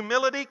 In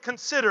humility,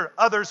 consider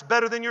others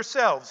better than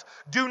yourselves.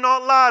 Do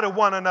not lie to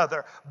one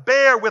another.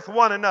 Bear with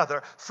one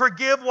another.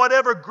 Forgive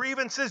whatever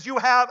grievances you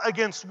have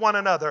against one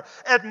another.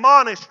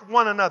 Admonish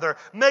one another.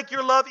 Make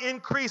your love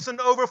increase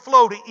and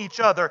overflow to each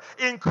other.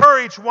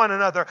 Encourage one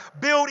another.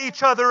 Build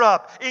each other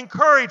up.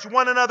 Encourage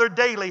one another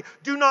daily.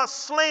 Do not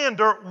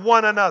slander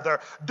one another.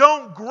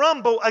 Don't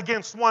grumble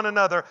against one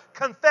another.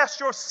 Confess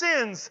your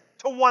sins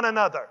to one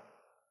another.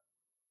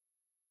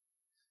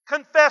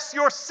 Confess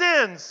your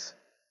sins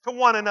to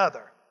one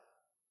another.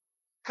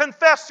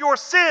 Confess your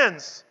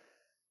sins.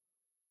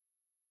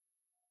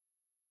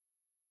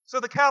 So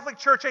the Catholic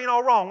Church ain't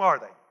all wrong, are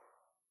they?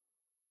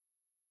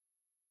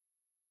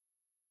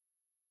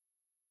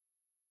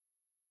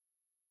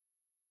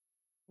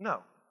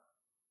 No.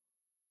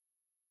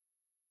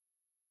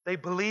 They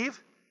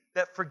believe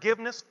that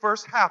forgiveness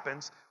first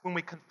happens when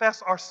we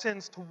confess our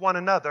sins to one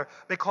another,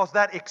 because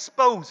that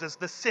exposes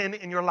the sin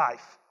in your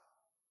life.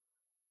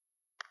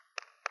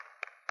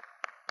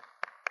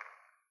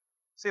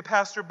 See,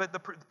 Pastor, but the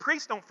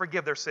priests don't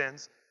forgive their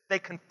sins. They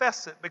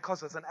confess it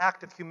because it's an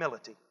act of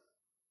humility.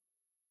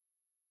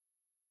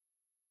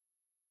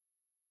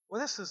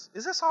 Well, is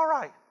this all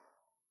right?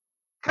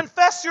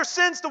 Confess your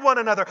sins to one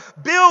another.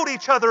 Build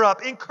each other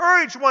up.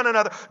 Encourage one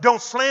another.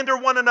 Don't slander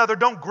one another.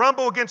 Don't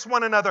grumble against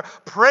one another.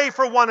 Pray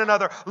for one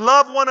another.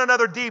 Love one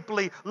another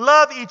deeply.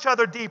 Love each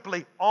other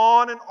deeply.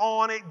 On and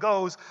on it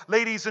goes.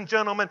 Ladies and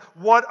gentlemen,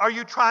 what are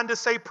you trying to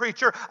say,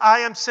 preacher?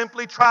 I am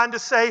simply trying to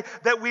say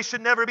that we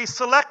should never be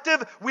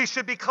selective. We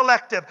should be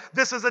collective.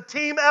 This is a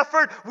team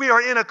effort. We are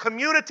in a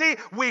community.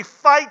 We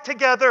fight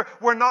together.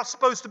 We're not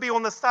supposed to be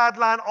on the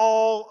sideline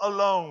all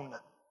alone.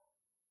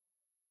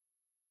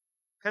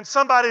 Can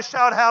somebody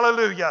shout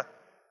hallelujah?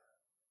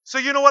 So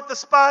you know what the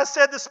spies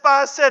said? The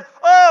spies said,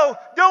 oh,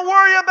 don't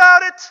worry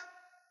about it.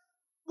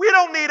 We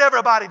don't need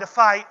everybody to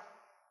fight.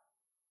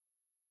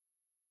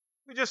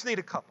 We just need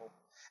a couple.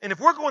 And if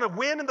we're going to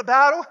win in the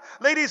battle,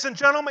 ladies and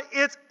gentlemen,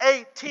 it's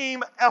a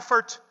team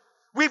effort.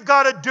 We've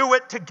got to do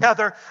it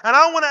together. And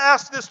I want to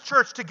ask this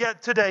church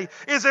today,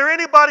 is there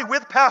anybody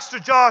with Pastor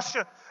Josh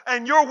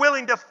and you're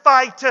willing to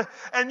fight,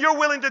 and you're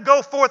willing to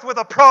go forth with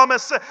a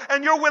promise,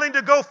 and you're willing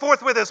to go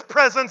forth with His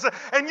presence,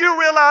 and you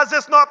realize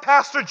it's not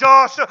Pastor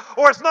Josh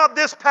or it's not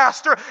this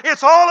pastor,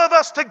 it's all of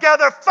us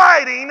together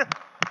fighting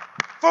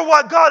for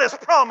what God has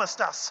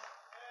promised us.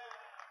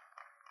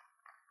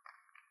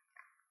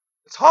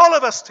 It's all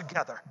of us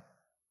together.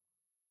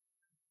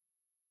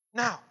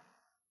 Now,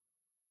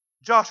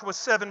 Joshua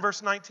 7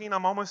 verse 19,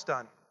 I'm almost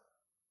done.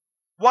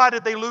 Why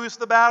did they lose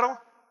the battle?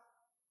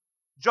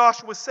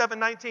 Joshua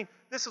 7:19.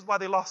 This is why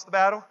they lost the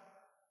battle.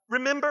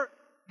 Remember,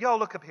 y'all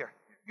look up here.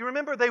 You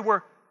remember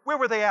where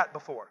were they at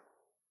before?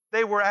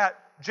 They were at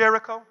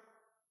Jericho.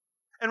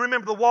 And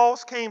remember, the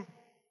walls came.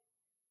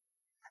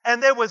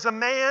 And there was a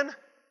man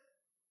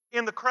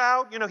in the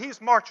crowd. You know,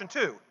 he's marching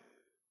too.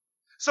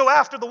 So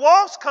after the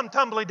walls come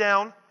tumbling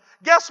down,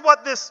 guess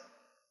what this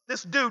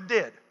dude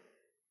did?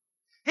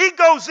 He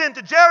goes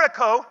into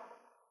Jericho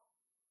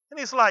and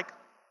he's like,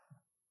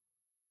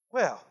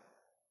 well,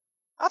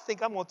 I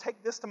think I'm going to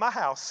take this to my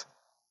house.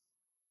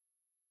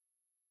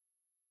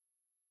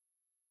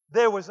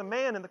 There was a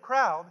man in the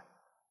crowd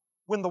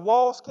when the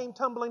walls came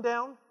tumbling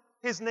down.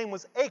 His name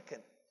was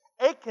Achan.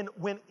 Achan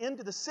went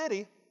into the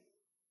city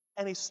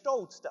and he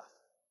stole stuff.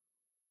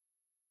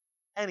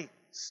 And he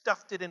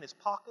stuffed it in his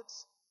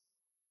pockets.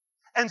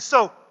 And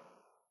so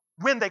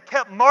when they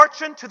kept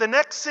marching to the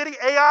next city,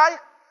 Ai,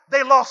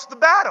 they lost the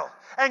battle.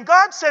 And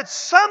God said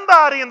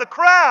somebody in the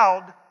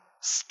crowd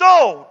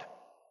stole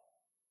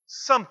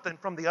something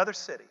from the other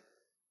city.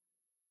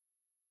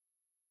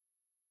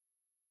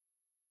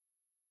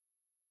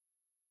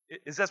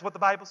 Is that what the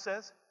Bible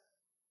says?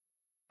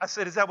 I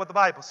said, is that what the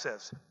Bible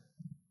says?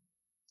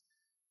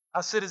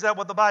 I said, is that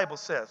what the Bible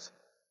says?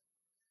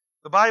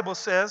 The Bible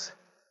says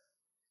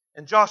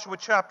in Joshua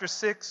chapter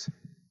 6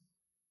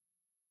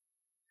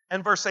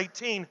 and verse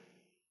 18,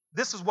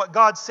 this is what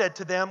God said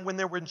to them when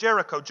they were in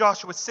Jericho.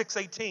 Joshua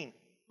 6:18.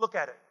 Look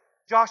at it.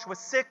 Joshua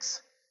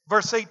 6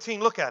 verse 18.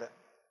 Look at it.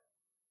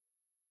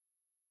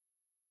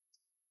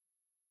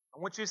 I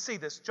want you to see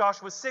this.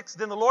 Joshua 6.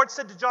 Then the Lord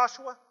said to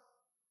Joshua,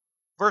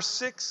 verse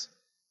 6,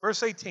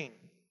 verse 18.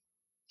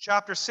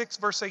 Chapter 6,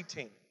 verse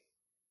 18.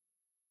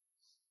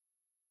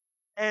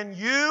 And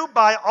you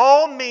by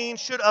all means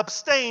should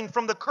abstain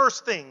from the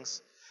cursed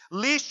things,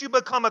 lest you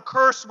become a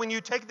curse when you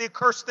take the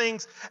accursed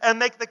things and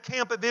make the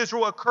camp of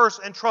Israel a curse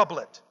and trouble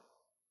it.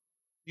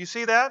 You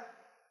see that?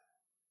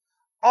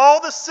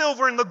 All the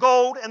silver and the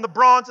gold and the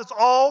bronze, it's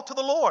all to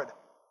the Lord.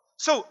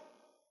 So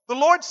the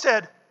Lord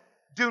said,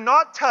 do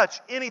not touch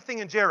anything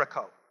in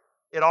Jericho.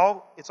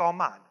 It's all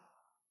mine.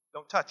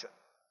 Don't touch it.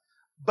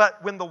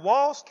 But when the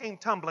walls came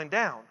tumbling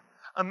down,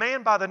 a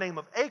man by the name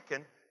of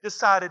Achan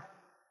decided,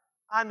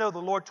 I know the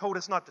Lord told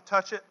us not to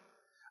touch it,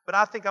 but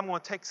I think I'm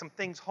going to take some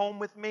things home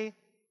with me.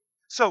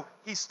 So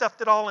he stuffed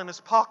it all in his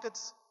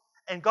pockets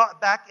and got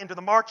back into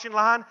the marching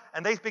line,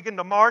 and they begin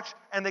to march,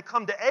 and they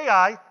come to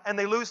Ai, and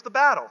they lose the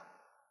battle.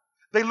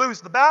 They lose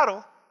the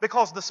battle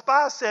Because the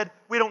spies said,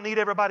 we don't need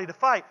everybody to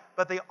fight.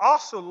 But they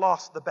also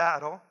lost the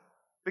battle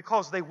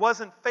because they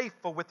wasn't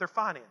faithful with their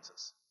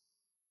finances.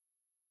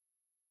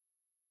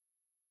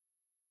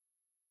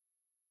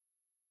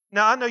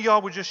 Now, I know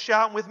y'all were just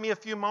shouting with me a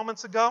few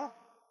moments ago,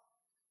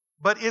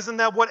 but isn't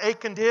that what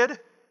Achan did?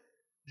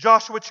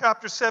 Joshua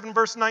chapter 7,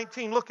 verse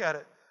 19, look at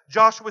it.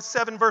 Joshua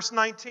 7, verse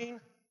 19.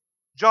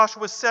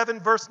 Joshua 7,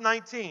 verse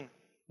 19.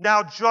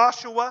 Now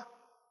Joshua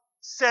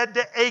said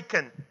to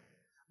Achan,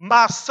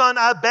 my son,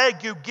 I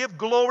beg you, give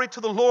glory to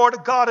the Lord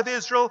God of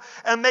Israel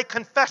and make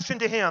confession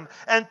to him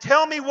and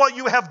tell me what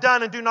you have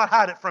done and do not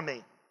hide it from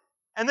me.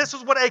 And this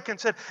is what Achan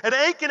said. And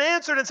Achan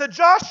answered and said,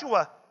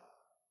 Joshua.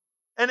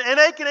 And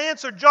Achan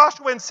answered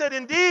Joshua and said,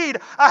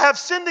 indeed, I have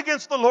sinned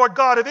against the Lord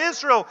God of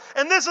Israel,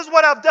 and this is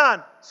what I've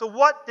done. So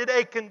what did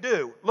Achan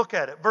do? Look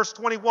at it, verse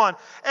 21.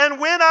 And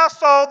when I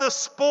saw the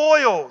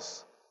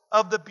spoils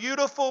of the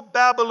beautiful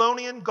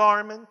Babylonian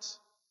garment,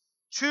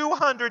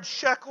 200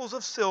 shekels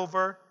of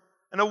silver,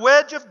 and a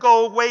wedge of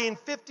gold weighing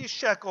 50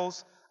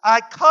 shekels,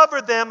 I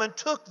covered them and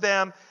took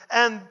them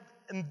and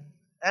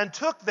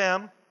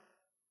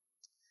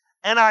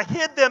I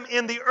hid them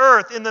in the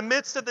earth in the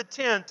midst of the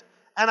tent,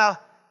 and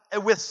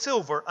with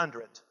silver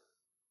under it.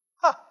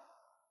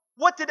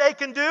 What did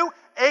Achan do?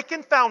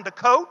 Achan found a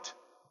coat.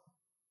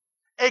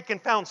 Achan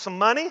found some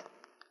money,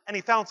 and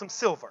he found some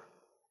silver.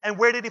 And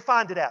where did he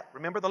find it at?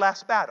 Remember the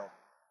last battle.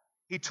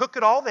 He took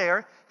it all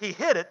there, he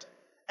hid it,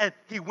 and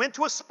he went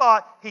to a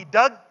spot, he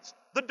dug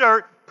the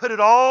dirt, put it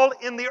all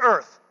in the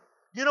earth.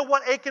 You know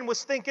what Achan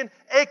was thinking?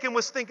 Achan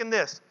was thinking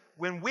this: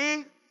 when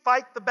we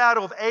fight the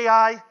battle of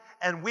Ai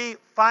and we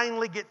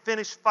finally get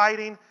finished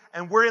fighting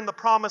and we're in the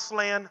promised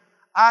land,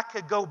 I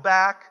could go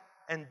back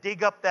and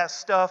dig up that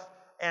stuff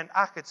and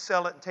I could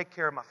sell it and take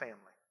care of my family.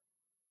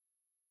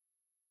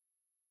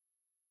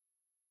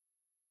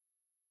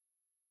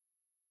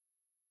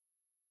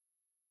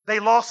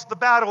 They lost the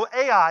battle of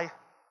Ai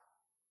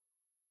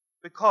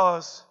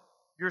because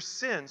your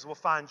sins will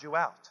find you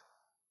out.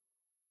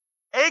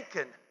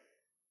 Achan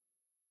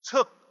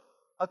took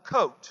a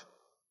coat,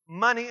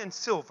 money and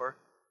silver,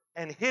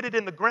 and hid it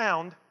in the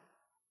ground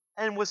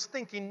and was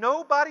thinking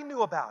nobody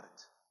knew about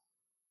it.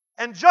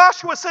 And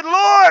Joshua said,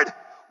 Lord,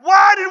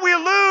 why did we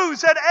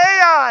lose at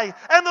Ai?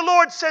 And the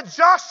Lord said,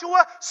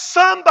 Joshua,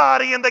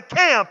 somebody in the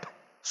camp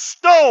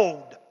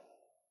stole.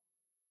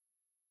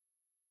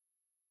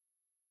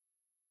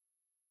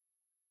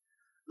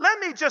 Let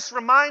me just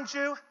remind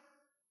you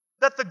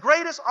that the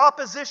greatest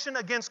opposition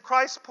against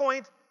Christ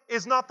Point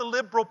is not the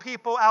liberal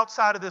people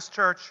outside of this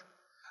church.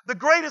 The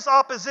greatest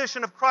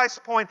opposition of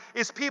Christ Point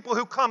is people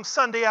who come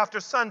Sunday after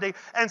Sunday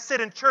and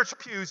sit in church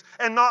pews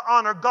and not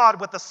honor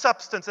God with the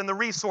substance and the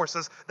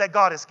resources that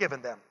God has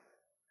given them.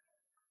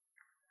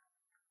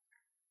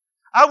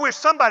 I wish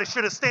somebody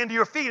should have stand to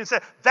your feet and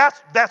said,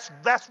 that's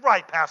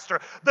right,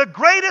 Pastor. The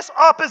greatest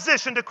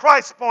opposition to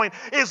Christ Point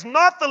is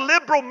not the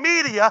liberal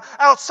media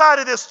outside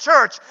of this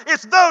church.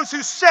 It's those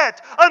who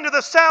sit under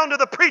the sound of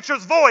the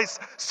preacher's voice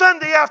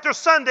Sunday after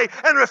Sunday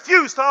and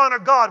refuse to honor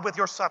God with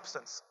your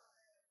substance.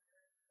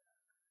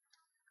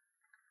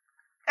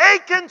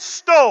 Achan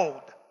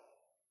stole.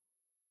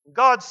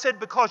 God said,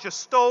 because you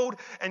stole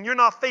and you're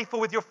not faithful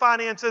with your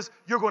finances,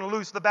 you're going to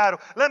lose the battle.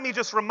 Let me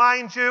just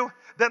remind you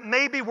that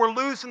maybe we're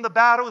losing the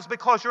battles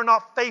because you're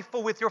not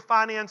faithful with your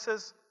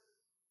finances.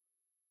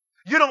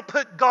 You don't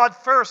put God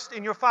first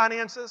in your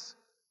finances.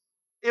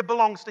 It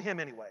belongs to Him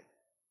anyway.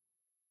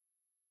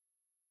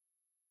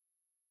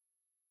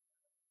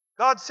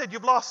 God said,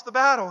 you've lost the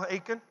battle,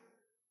 Achan.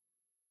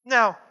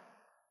 Now,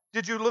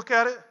 did you look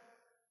at it?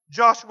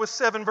 Joshua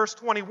 7, verse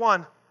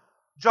 21.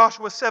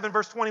 Joshua 7,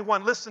 verse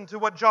 21. Listen to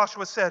what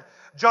Joshua said.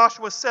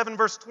 Joshua 7,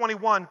 verse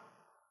 21.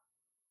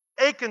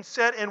 Achan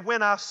said, and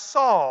when I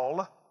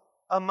saw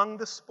among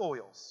the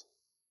spoils.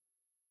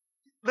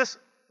 Listen,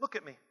 look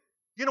at me.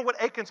 You know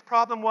what Achan's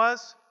problem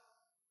was?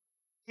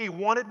 He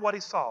wanted what he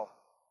saw.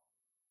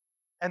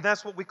 And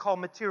that's what we call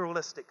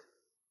materialistic.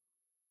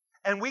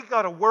 And we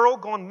got a world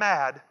gone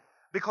mad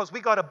because we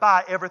got to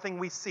buy everything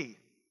we see.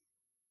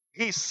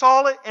 He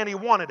saw it and he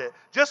wanted it.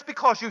 Just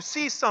because you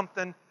see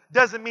something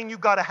doesn't mean you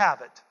got to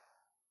have it.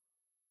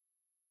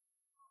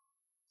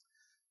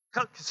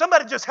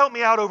 Somebody just help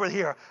me out over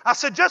here. I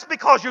said, just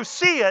because you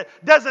see it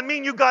doesn't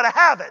mean you got to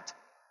have it.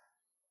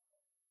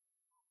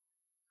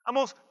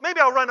 Maybe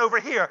I'll run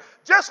over here.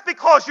 Just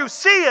because you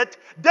see it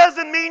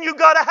doesn't mean you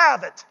got to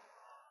have it.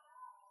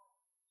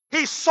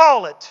 He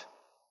saw it.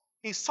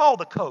 He saw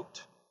the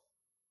coat.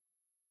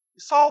 He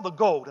saw the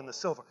gold and the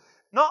silver.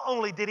 Not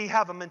only did he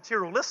have a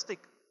materialistic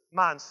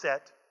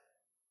mindset,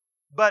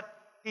 but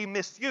he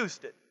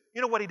misused it.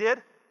 You know what he did?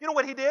 You know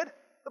what he did?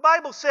 The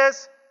Bible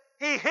says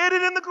he hid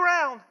it in the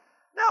ground.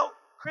 Now,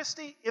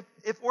 Christy,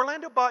 if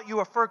Orlando bought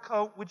you a fur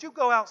coat, would you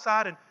go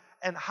outside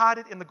and hide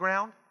it in the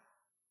ground?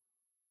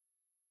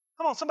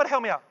 Come on, somebody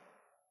help me out.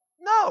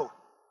 No.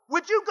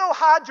 Would you go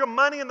hide your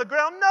money in the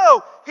ground?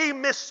 No. He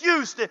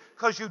misused it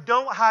because you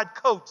don't hide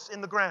coats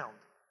in the ground.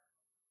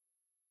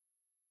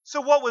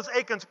 So what was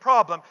Achan's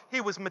problem?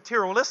 He was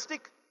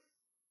materialistic.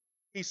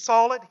 He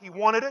saw it. He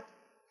wanted it.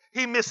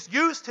 He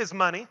misused his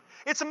money.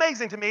 It's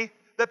amazing to me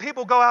that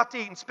people go out to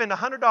eat and spend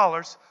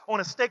 $100 on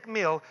a steak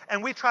meal,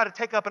 and we try to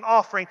take up an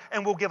offering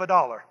and we'll give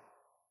 $1.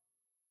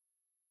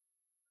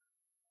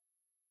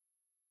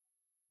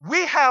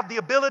 We have the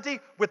ability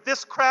with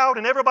this crowd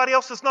and everybody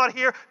else that's not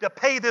here to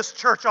pay this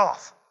church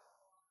off.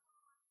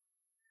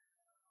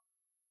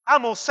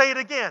 I'm going to say it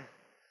again.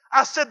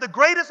 I said the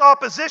greatest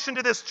opposition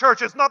to this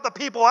church is not the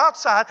people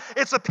outside,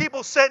 it's the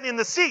people sitting in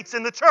the seats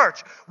in the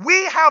church.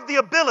 We have the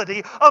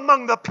ability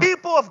among the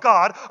people of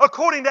God,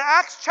 according to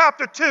Acts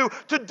chapter 2,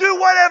 to do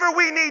whatever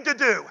we need to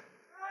do.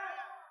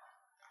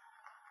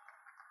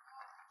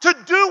 To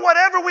do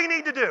whatever we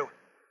need to do.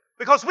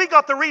 Because we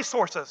got the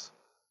resources.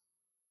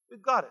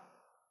 We've got it.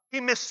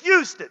 He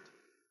misused it.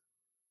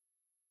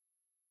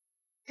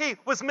 He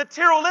was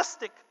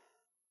materialistic.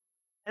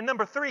 And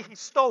number 3, he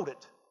stole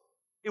it.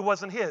 It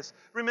wasn't his.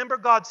 Remember,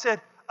 God said,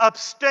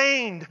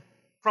 abstained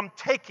from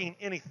taking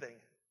anything.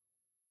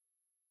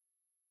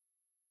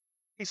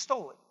 He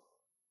stole it.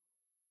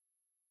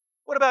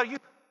 What about you?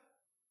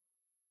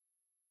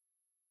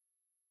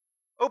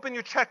 Open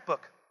your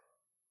checkbook.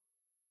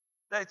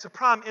 That's a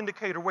prime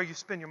indicator where you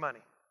spend your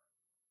money.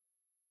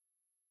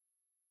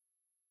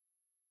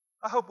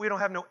 I hope we don't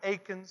have no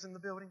Achans in the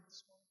building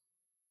this morning.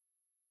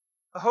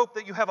 I hope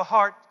that you have a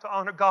heart to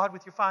honor God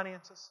with your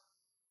finances.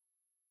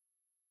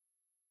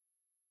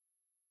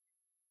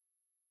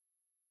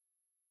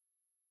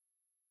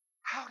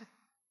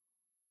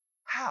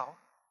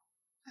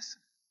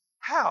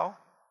 How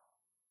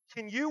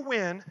can you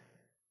win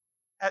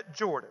at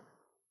Jordan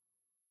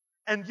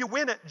and you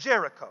win at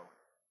Jericho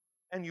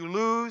and you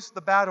lose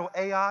the battle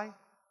Ai,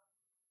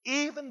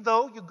 even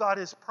though you got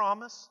his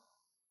promise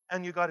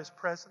and you got his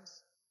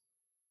presence?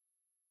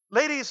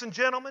 Ladies and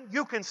gentlemen,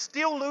 you can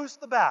still lose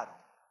the battle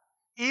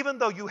even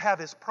though you have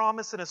his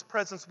promise and his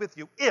presence with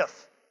you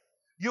if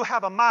you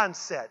have a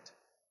mindset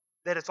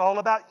that it's all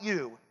about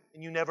you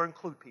and you never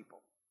include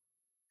people.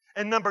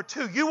 And number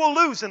 2, you will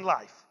lose in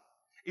life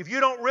if you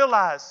don't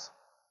realize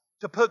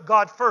to put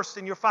God first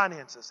in your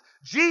finances.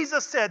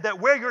 Jesus said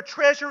that where your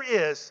treasure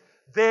is,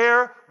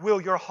 there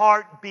will your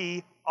heart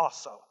be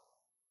also.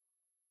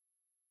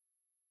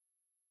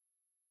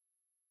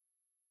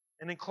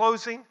 And in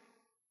closing,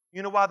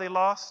 you know why they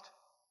lost?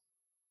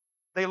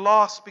 They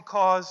lost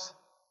because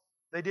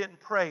they didn't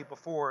pray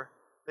before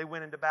they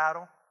went into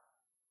battle.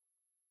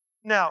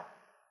 Now,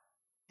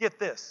 get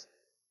this.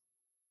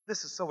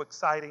 This is so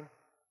exciting.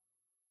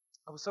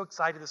 I was so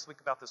excited this week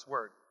about this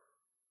word.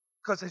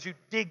 Because as you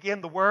dig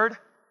in the word,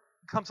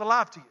 it comes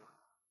alive to you.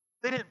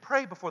 They didn't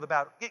pray before the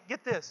battle.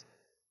 Get this.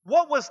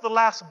 What was the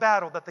last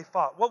battle that they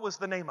fought? What was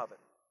the name of it?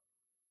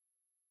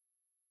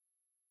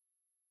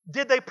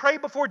 Did they pray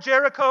before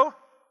Jericho?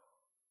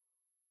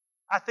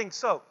 I think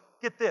so.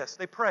 Get this.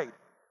 They prayed.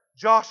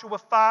 Joshua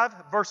 5,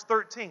 verse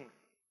 13.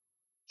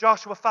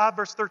 Joshua 5,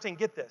 verse 13.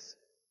 Get this.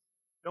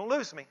 Don't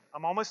lose me.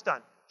 I'm almost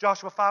done.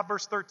 Joshua 5,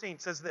 verse 13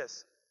 says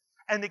this.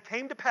 And it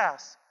came to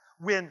pass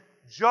when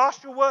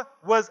Joshua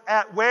was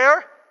at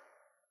where?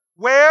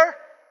 Where?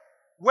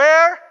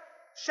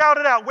 Shout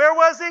it out. Where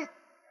was he?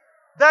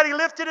 That he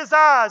lifted his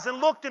eyes and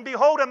looked, and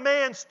behold, a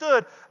man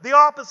stood the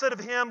opposite of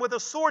him with a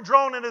sword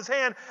drawn in his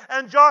hand.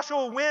 And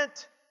Joshua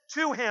went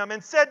to him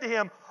and said to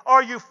him,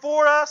 are you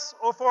for us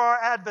or for our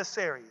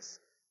adversaries?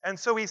 And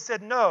so he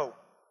said, no,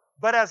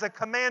 but as a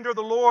commander of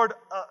the Lord,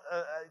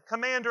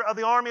 commander of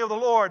the army of the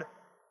Lord,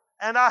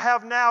 and I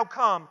have now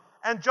come.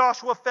 And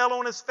Joshua fell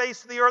on his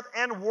face to the earth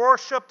and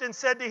worshipped and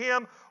said to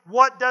him,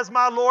 what does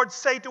my Lord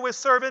say to his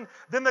servant?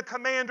 Then the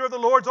commander of the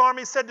Lord's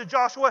army said to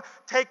Joshua,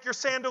 take your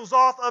sandals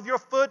off of your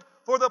foot,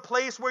 for the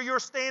place where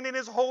you're standing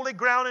is holy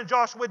ground. And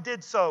Joshua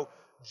did so.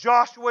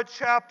 Joshua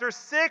chapter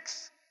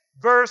 6,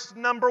 verse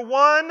number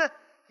 1.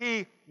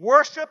 He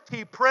worshiped,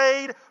 he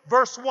prayed.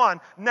 Verse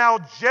 1. Now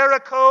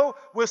Jericho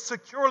was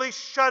securely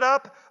shut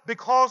up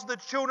because the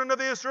children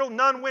of Israel,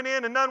 none went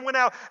in and none went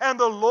out. And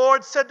the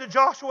Lord said to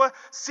Joshua,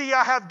 see,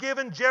 I have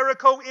given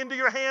Jericho into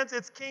your hands,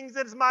 its kings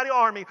and its mighty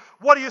army.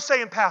 What are you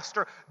saying,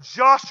 Pastor?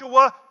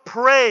 Joshua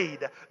prayed.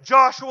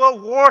 Joshua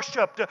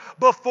worshiped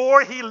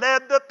before he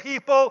led the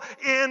people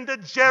into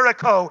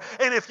Jericho.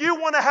 And if you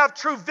want to have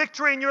true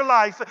victory in your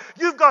life,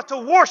 you've got to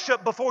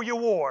worship before you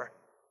war.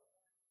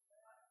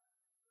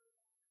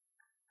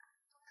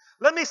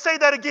 Let me say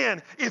that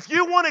again. If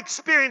you want to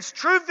experience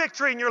true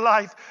victory in your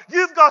life,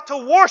 you've got to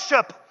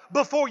worship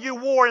before you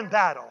war in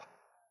battle.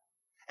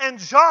 And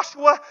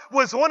Joshua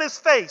was on his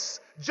face.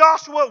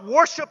 Joshua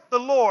worshiped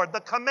the Lord,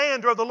 the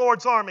commander of the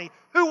Lord's army.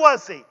 Who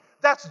was he?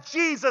 That's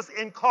Jesus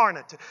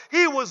incarnate.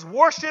 He was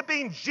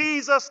worshiping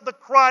Jesus the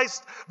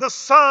Christ, the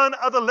Son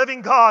of the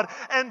living God.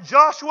 And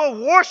Joshua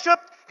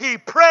worshiped, he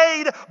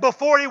prayed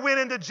before he went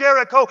into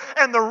Jericho.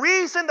 And the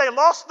reason they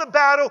lost the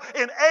battle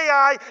in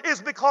Ai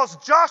is because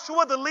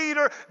Joshua, the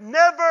leader,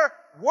 never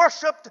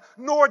worshiped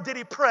nor did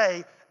he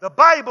pray. The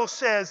Bible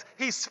says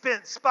he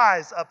sent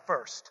spies up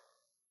first.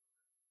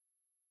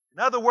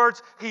 In other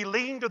words, he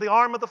leaned to the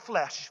arm of the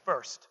flesh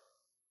first.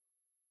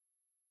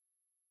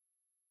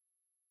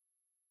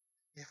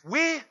 If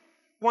we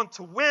want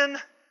to win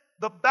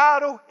The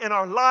battle in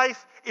our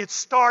life, it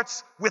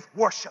starts with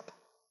worship.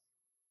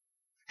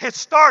 It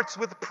starts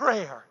with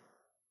prayer.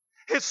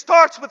 It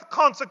starts with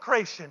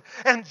consecration.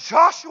 And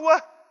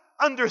Joshua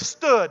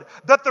understood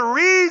that the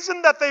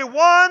reason that they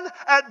won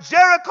at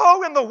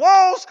Jericho and the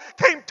walls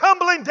came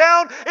tumbling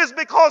down is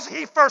because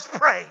he first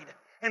prayed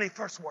and he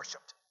first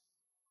worshiped.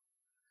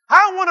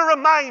 I want to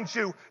remind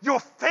you, your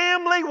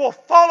family will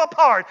fall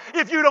apart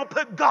if you don't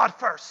put God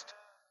first.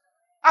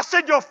 I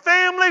said your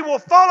family will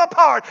fall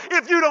apart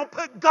if you don't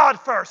put God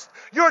first.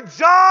 Your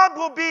job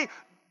will be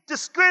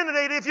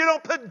discriminated if you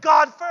don't put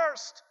God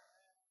first.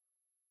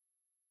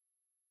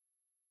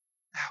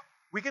 Now,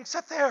 we can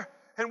sit there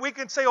and we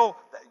can say, oh,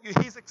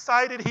 he's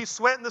excited, he's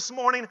sweating this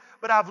morning,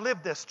 but I've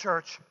lived this,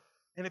 church.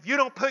 And if you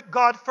don't put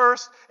God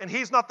first and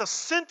he's not the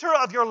center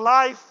of your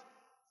life,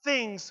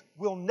 things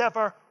will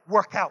never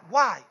work out.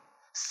 Why?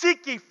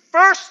 Seek ye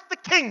first the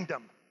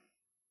kingdom.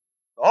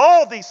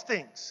 All these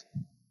things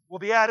will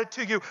be added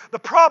to you. The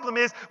problem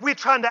is we're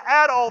trying to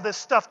add all this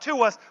stuff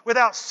to us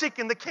without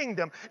seeking the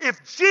kingdom.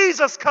 If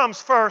Jesus comes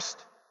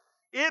first,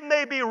 it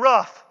may be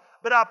rough,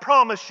 but I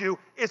promise you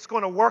it's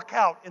going to work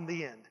out in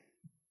the end.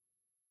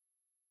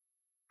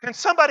 Can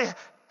somebody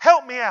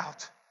help me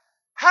out?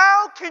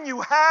 How can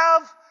you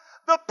have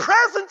the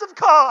presence of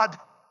God?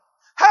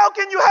 How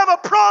can you have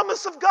a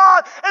promise of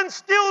God and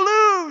still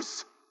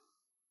lose?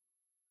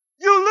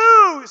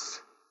 You lose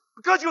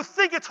because you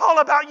think it's all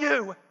about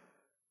you.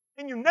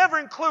 And you never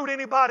include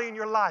anybody in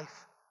your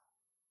life.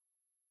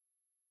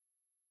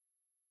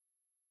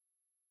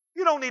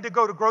 You don't need to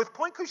go to Growth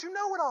Point because you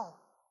know it all.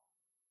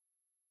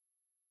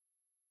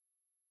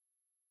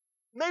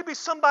 Maybe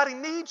somebody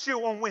needs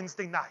you on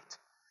Wednesday night.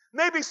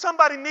 Maybe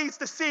somebody needs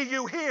to see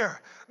you here.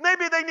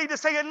 Maybe they need to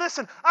say, hey,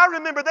 listen, I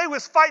remember they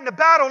was fighting a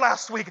battle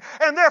last week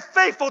and they're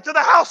faithful to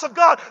the house of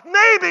God.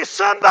 Maybe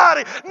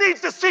somebody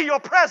needs to see your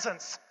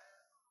presence.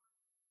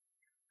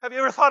 Have you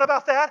ever thought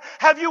about that?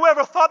 Have you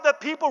ever thought that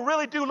people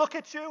really do look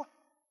at you?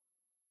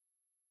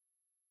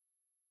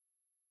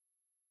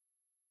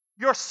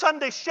 Your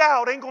Sunday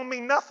shout ain't going to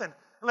mean nothing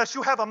unless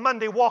you have a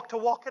Monday walk to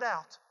walk it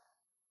out.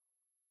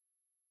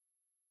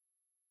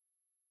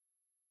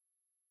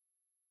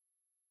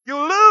 You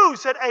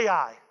lose at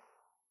AI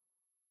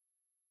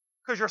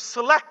because you're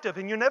selective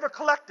and you're never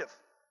collective.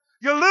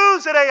 You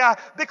lose at AI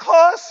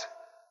because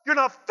you're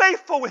not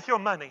faithful with your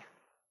money.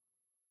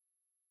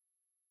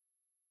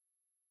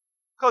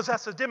 Because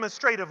that's a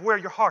demonstrative of where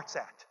your heart's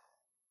at.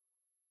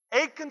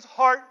 Achan's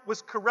heart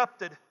was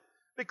corrupted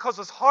because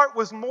his heart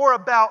was more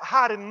about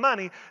hiding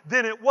money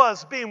than it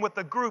was being with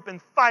the group and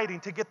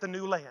fighting to get the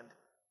new land.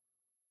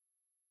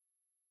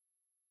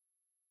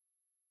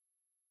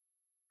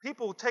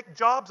 People will take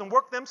jobs and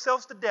work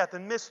themselves to death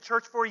and miss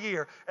church for a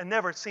year and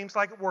never, it seems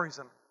like it worries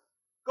them.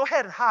 Go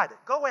ahead and hide it.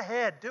 Go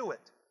ahead, do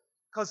it.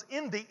 Because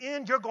in the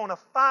end, you're going to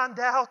find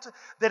out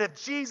that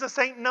if Jesus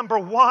ain't number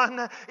one,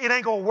 it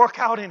ain't going to work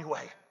out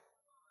anyway.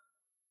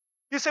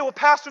 You say, well,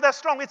 Pastor, that's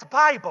strong. It's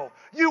Bible.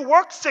 You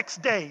work 6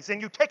 days and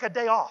you take a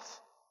day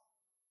off.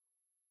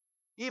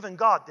 Even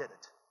God did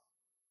it.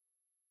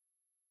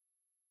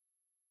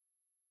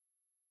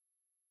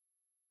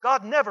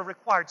 God never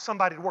required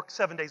somebody to work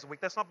 7 days a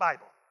week. That's not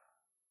Bible.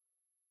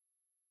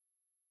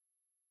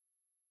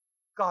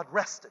 God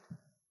rested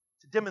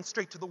to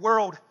demonstrate to the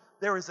world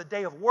there is a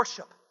day of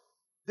worship.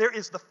 There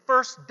is the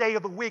first day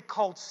of the week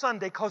called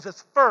Sunday because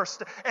it's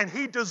first, and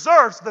He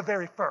deserves the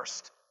very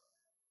first.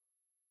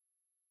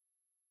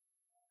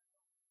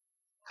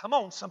 Come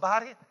on,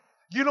 somebody.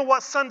 You know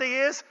what Sunday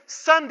is?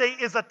 Sunday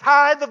is a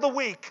tithe of the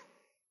week.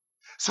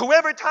 So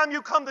every time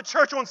you come to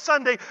church on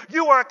Sunday,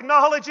 you are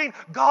acknowledging,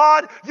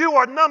 God, you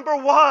are number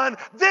one.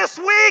 This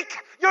week,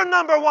 you're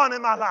number one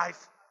in my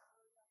life.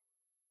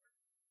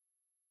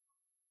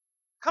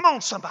 Come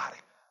on, somebody.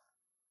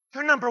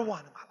 You're number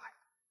one in my life.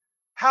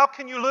 How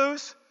can you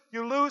lose?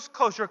 You lose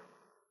because you're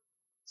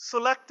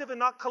selective and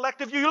not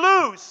collective. You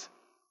lose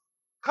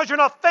because you're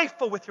not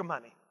faithful with your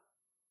money.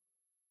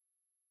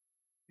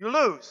 You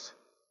lose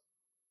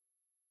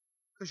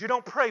because you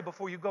don't pray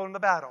before you go in the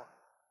battle.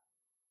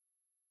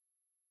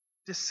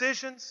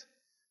 Decisions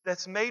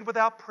that's made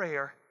without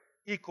prayer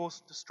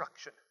equals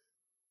destruction.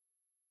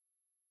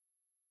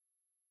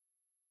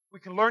 We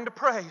can learn to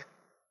pray.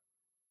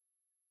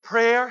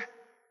 Prayer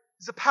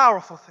is a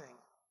powerful thing.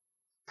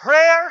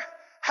 Prayer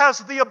has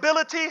the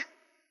ability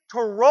to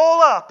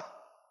roll up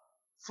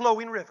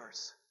flowing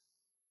rivers.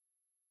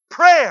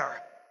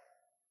 Prayer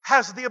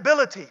has the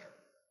ability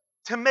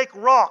to make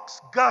rocks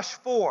gush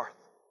forth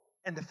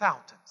into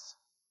fountains.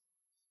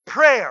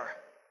 Prayer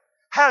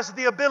has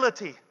the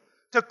ability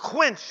to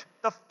quench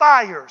the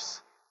fires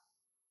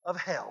of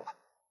hell.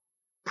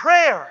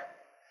 Prayer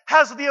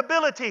has the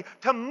ability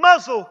to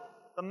muzzle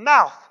the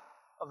mouth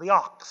of the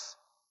ox.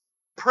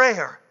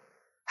 Prayer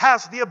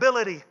has the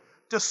ability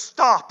to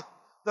stop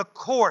the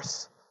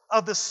course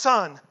of the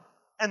sun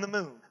and the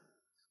moon.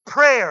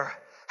 Prayer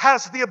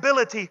has the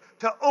ability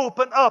to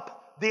open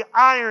up the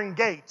iron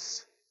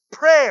gates.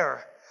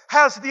 Prayer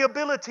has the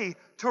ability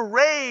to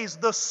raise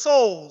the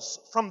souls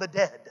from the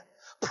dead.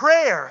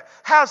 Prayer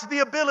has the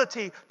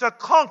ability to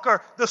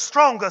conquer the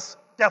strongest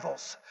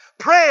devils.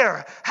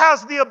 Prayer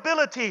has the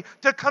ability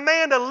to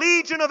command a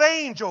legion of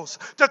angels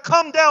to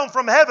come down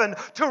from heaven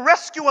to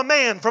rescue a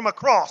man from a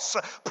cross.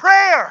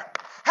 Prayer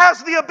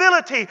has the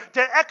ability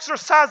to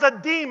exorcise a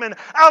demon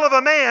out of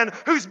a man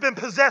who's been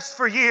possessed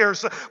for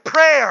years.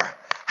 Prayer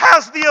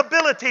has the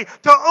ability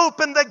to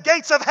open the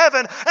gates of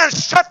heaven and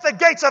shut the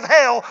gates of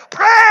hell.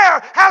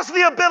 Prayer has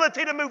the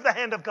ability to move the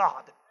hand of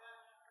God.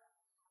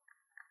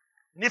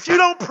 And if you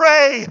don't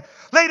pray,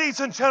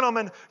 ladies and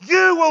gentlemen,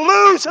 you will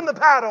lose in the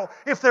battle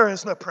if there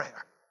is no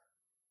prayer.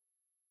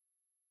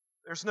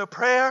 There's no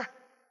prayer,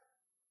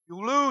 you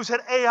lose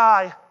at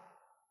Ai.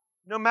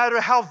 No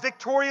matter how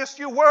victorious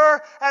you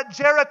were at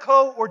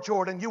Jericho or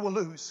Jordan, you will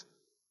lose.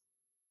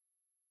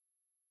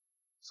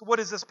 So what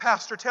is this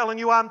pastor telling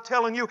you? I'm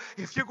telling you,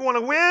 if you're going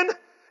to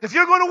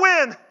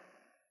win,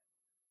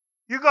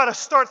 you got to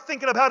start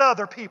thinking about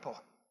other people.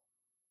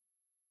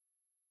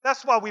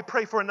 That's why we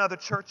pray for another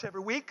church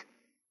every week.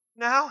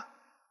 Now,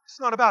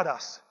 it's not about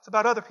us. It's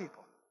about other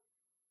people.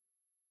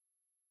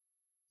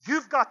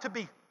 You've got to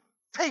be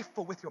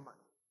faithful with your money.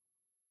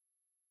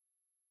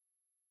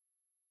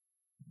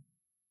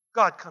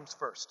 God comes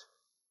first.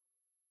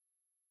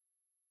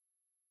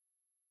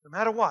 No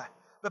matter what.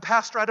 But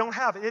Pastor, I don't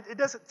have it. It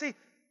doesn't, see,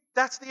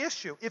 that's the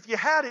issue. If you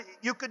had it,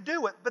 you could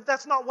do it. But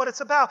that's not what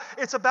it's about.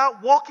 It's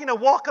about walking a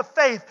walk of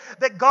faith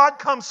that God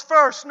comes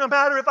first, no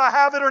matter if I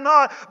have it or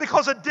not,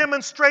 because it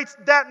demonstrates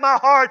that my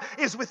heart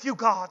is with you,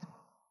 God.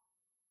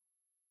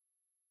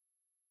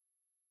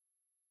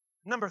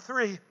 Number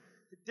 3, it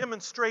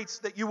demonstrates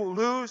that you will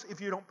lose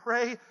if you don't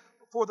pray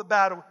before the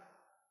battle.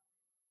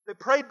 They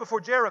prayed before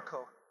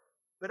Jericho,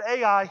 but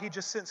Ai, he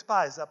just sent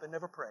spies up and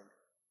never prayed.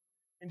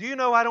 And do you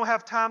know, I don't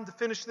have time to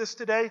finish this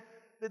today,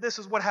 but this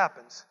is what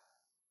happens.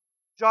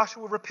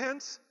 Joshua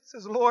repents,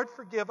 says, Lord,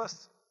 forgive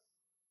us.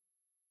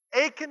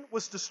 Achan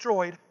was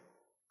destroyed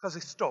because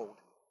he stole.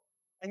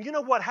 And you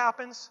know what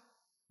happens?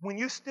 When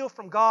you steal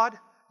from God,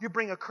 you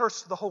bring a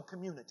curse to the whole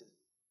community.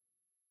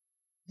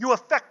 You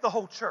affect the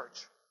whole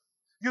church.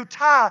 You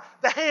tie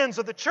the hands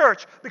of the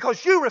church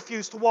because you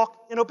refuse to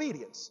walk in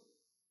obedience.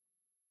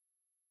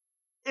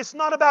 It's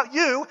not about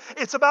you,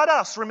 it's about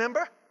us,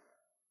 remember?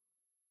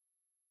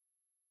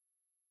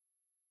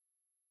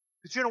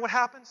 Did you know what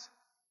happens,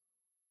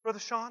 Brother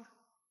Sean?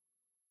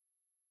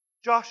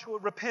 Joshua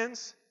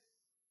repents.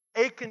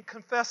 Achan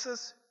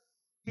confesses.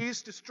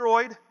 He's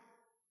destroyed.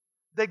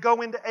 They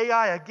go into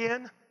Ai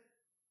again.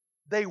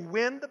 They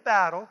win the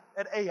battle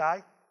at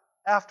Ai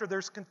after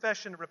there's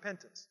confession and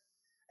repentance.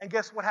 And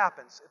guess what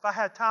happens? If I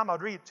had time,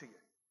 I'd read it to you.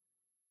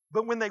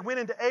 But when they went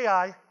into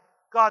Ai,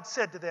 God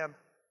said to them,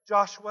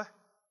 Joshua,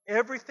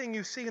 everything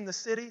you see in the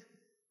city,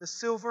 the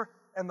silver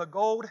and the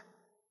gold,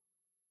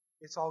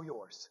 it's all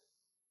yours.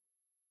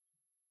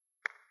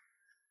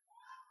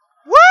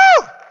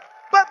 Woo!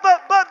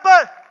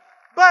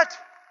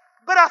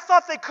 But I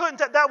thought they couldn't.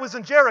 That was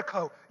in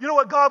Jericho. You know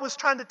what God was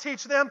trying to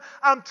teach them?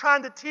 I'm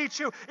trying to teach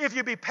you, if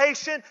you be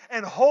patient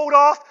and hold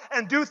off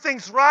and do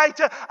things right,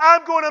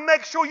 I'm going to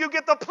make sure you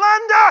get the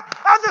plunder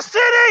of the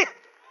city.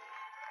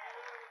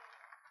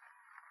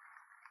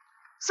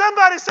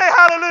 Somebody say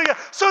hallelujah.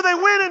 So they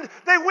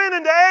went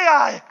into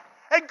Ai.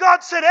 And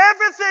God said,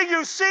 everything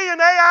you see in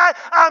Ai,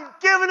 I'm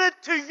giving it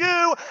to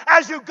you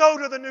as you go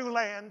to the new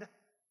land.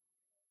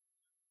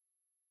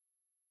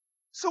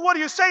 So what are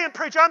you saying,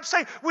 preacher? I'm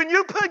saying when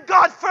you put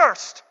God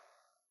first,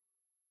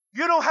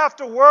 you don't have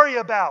to worry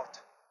about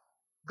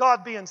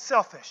God being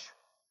selfish.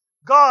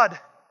 God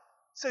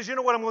says, you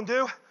know what I'm going to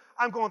do?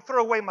 I'm going to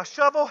throw away my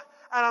shovel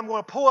and I'm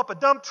going to pull up a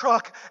dump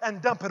truck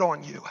and dump it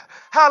on you.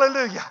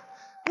 Hallelujah.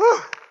 Woo.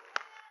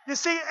 You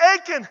see,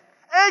 Achan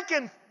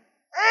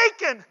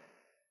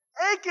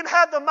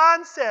had the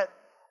mindset,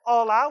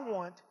 all I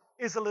want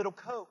is a little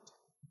coat.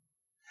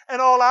 And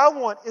all I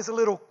want is a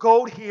little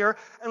gold here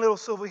and a little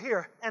silver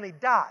here. And he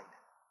died.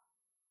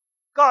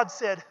 God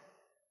said,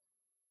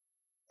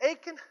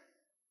 Achan,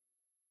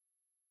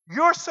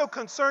 you're so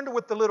concerned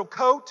with the little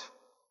coat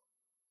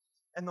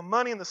and the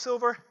money and the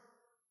silver.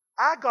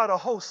 I got a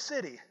whole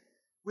city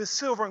with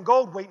silver and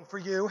gold waiting for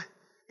you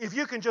if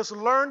you can just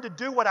learn to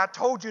do what I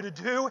told you to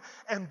do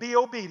and be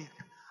obedient.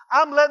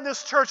 I'm letting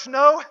this church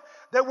know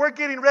that we're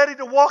getting ready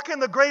to walk in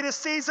the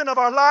greatest season of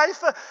our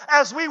life.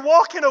 As we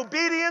walk in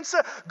obedience,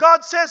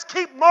 God says,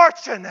 keep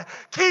marching,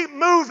 keep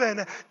moving,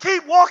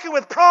 keep walking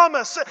with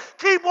promise,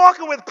 keep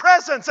walking with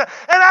presence, and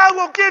I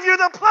will give you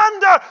the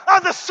plunder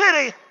of the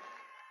city.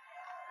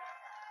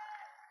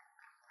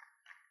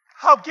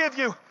 I'll give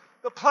you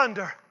the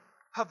plunder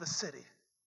of the city.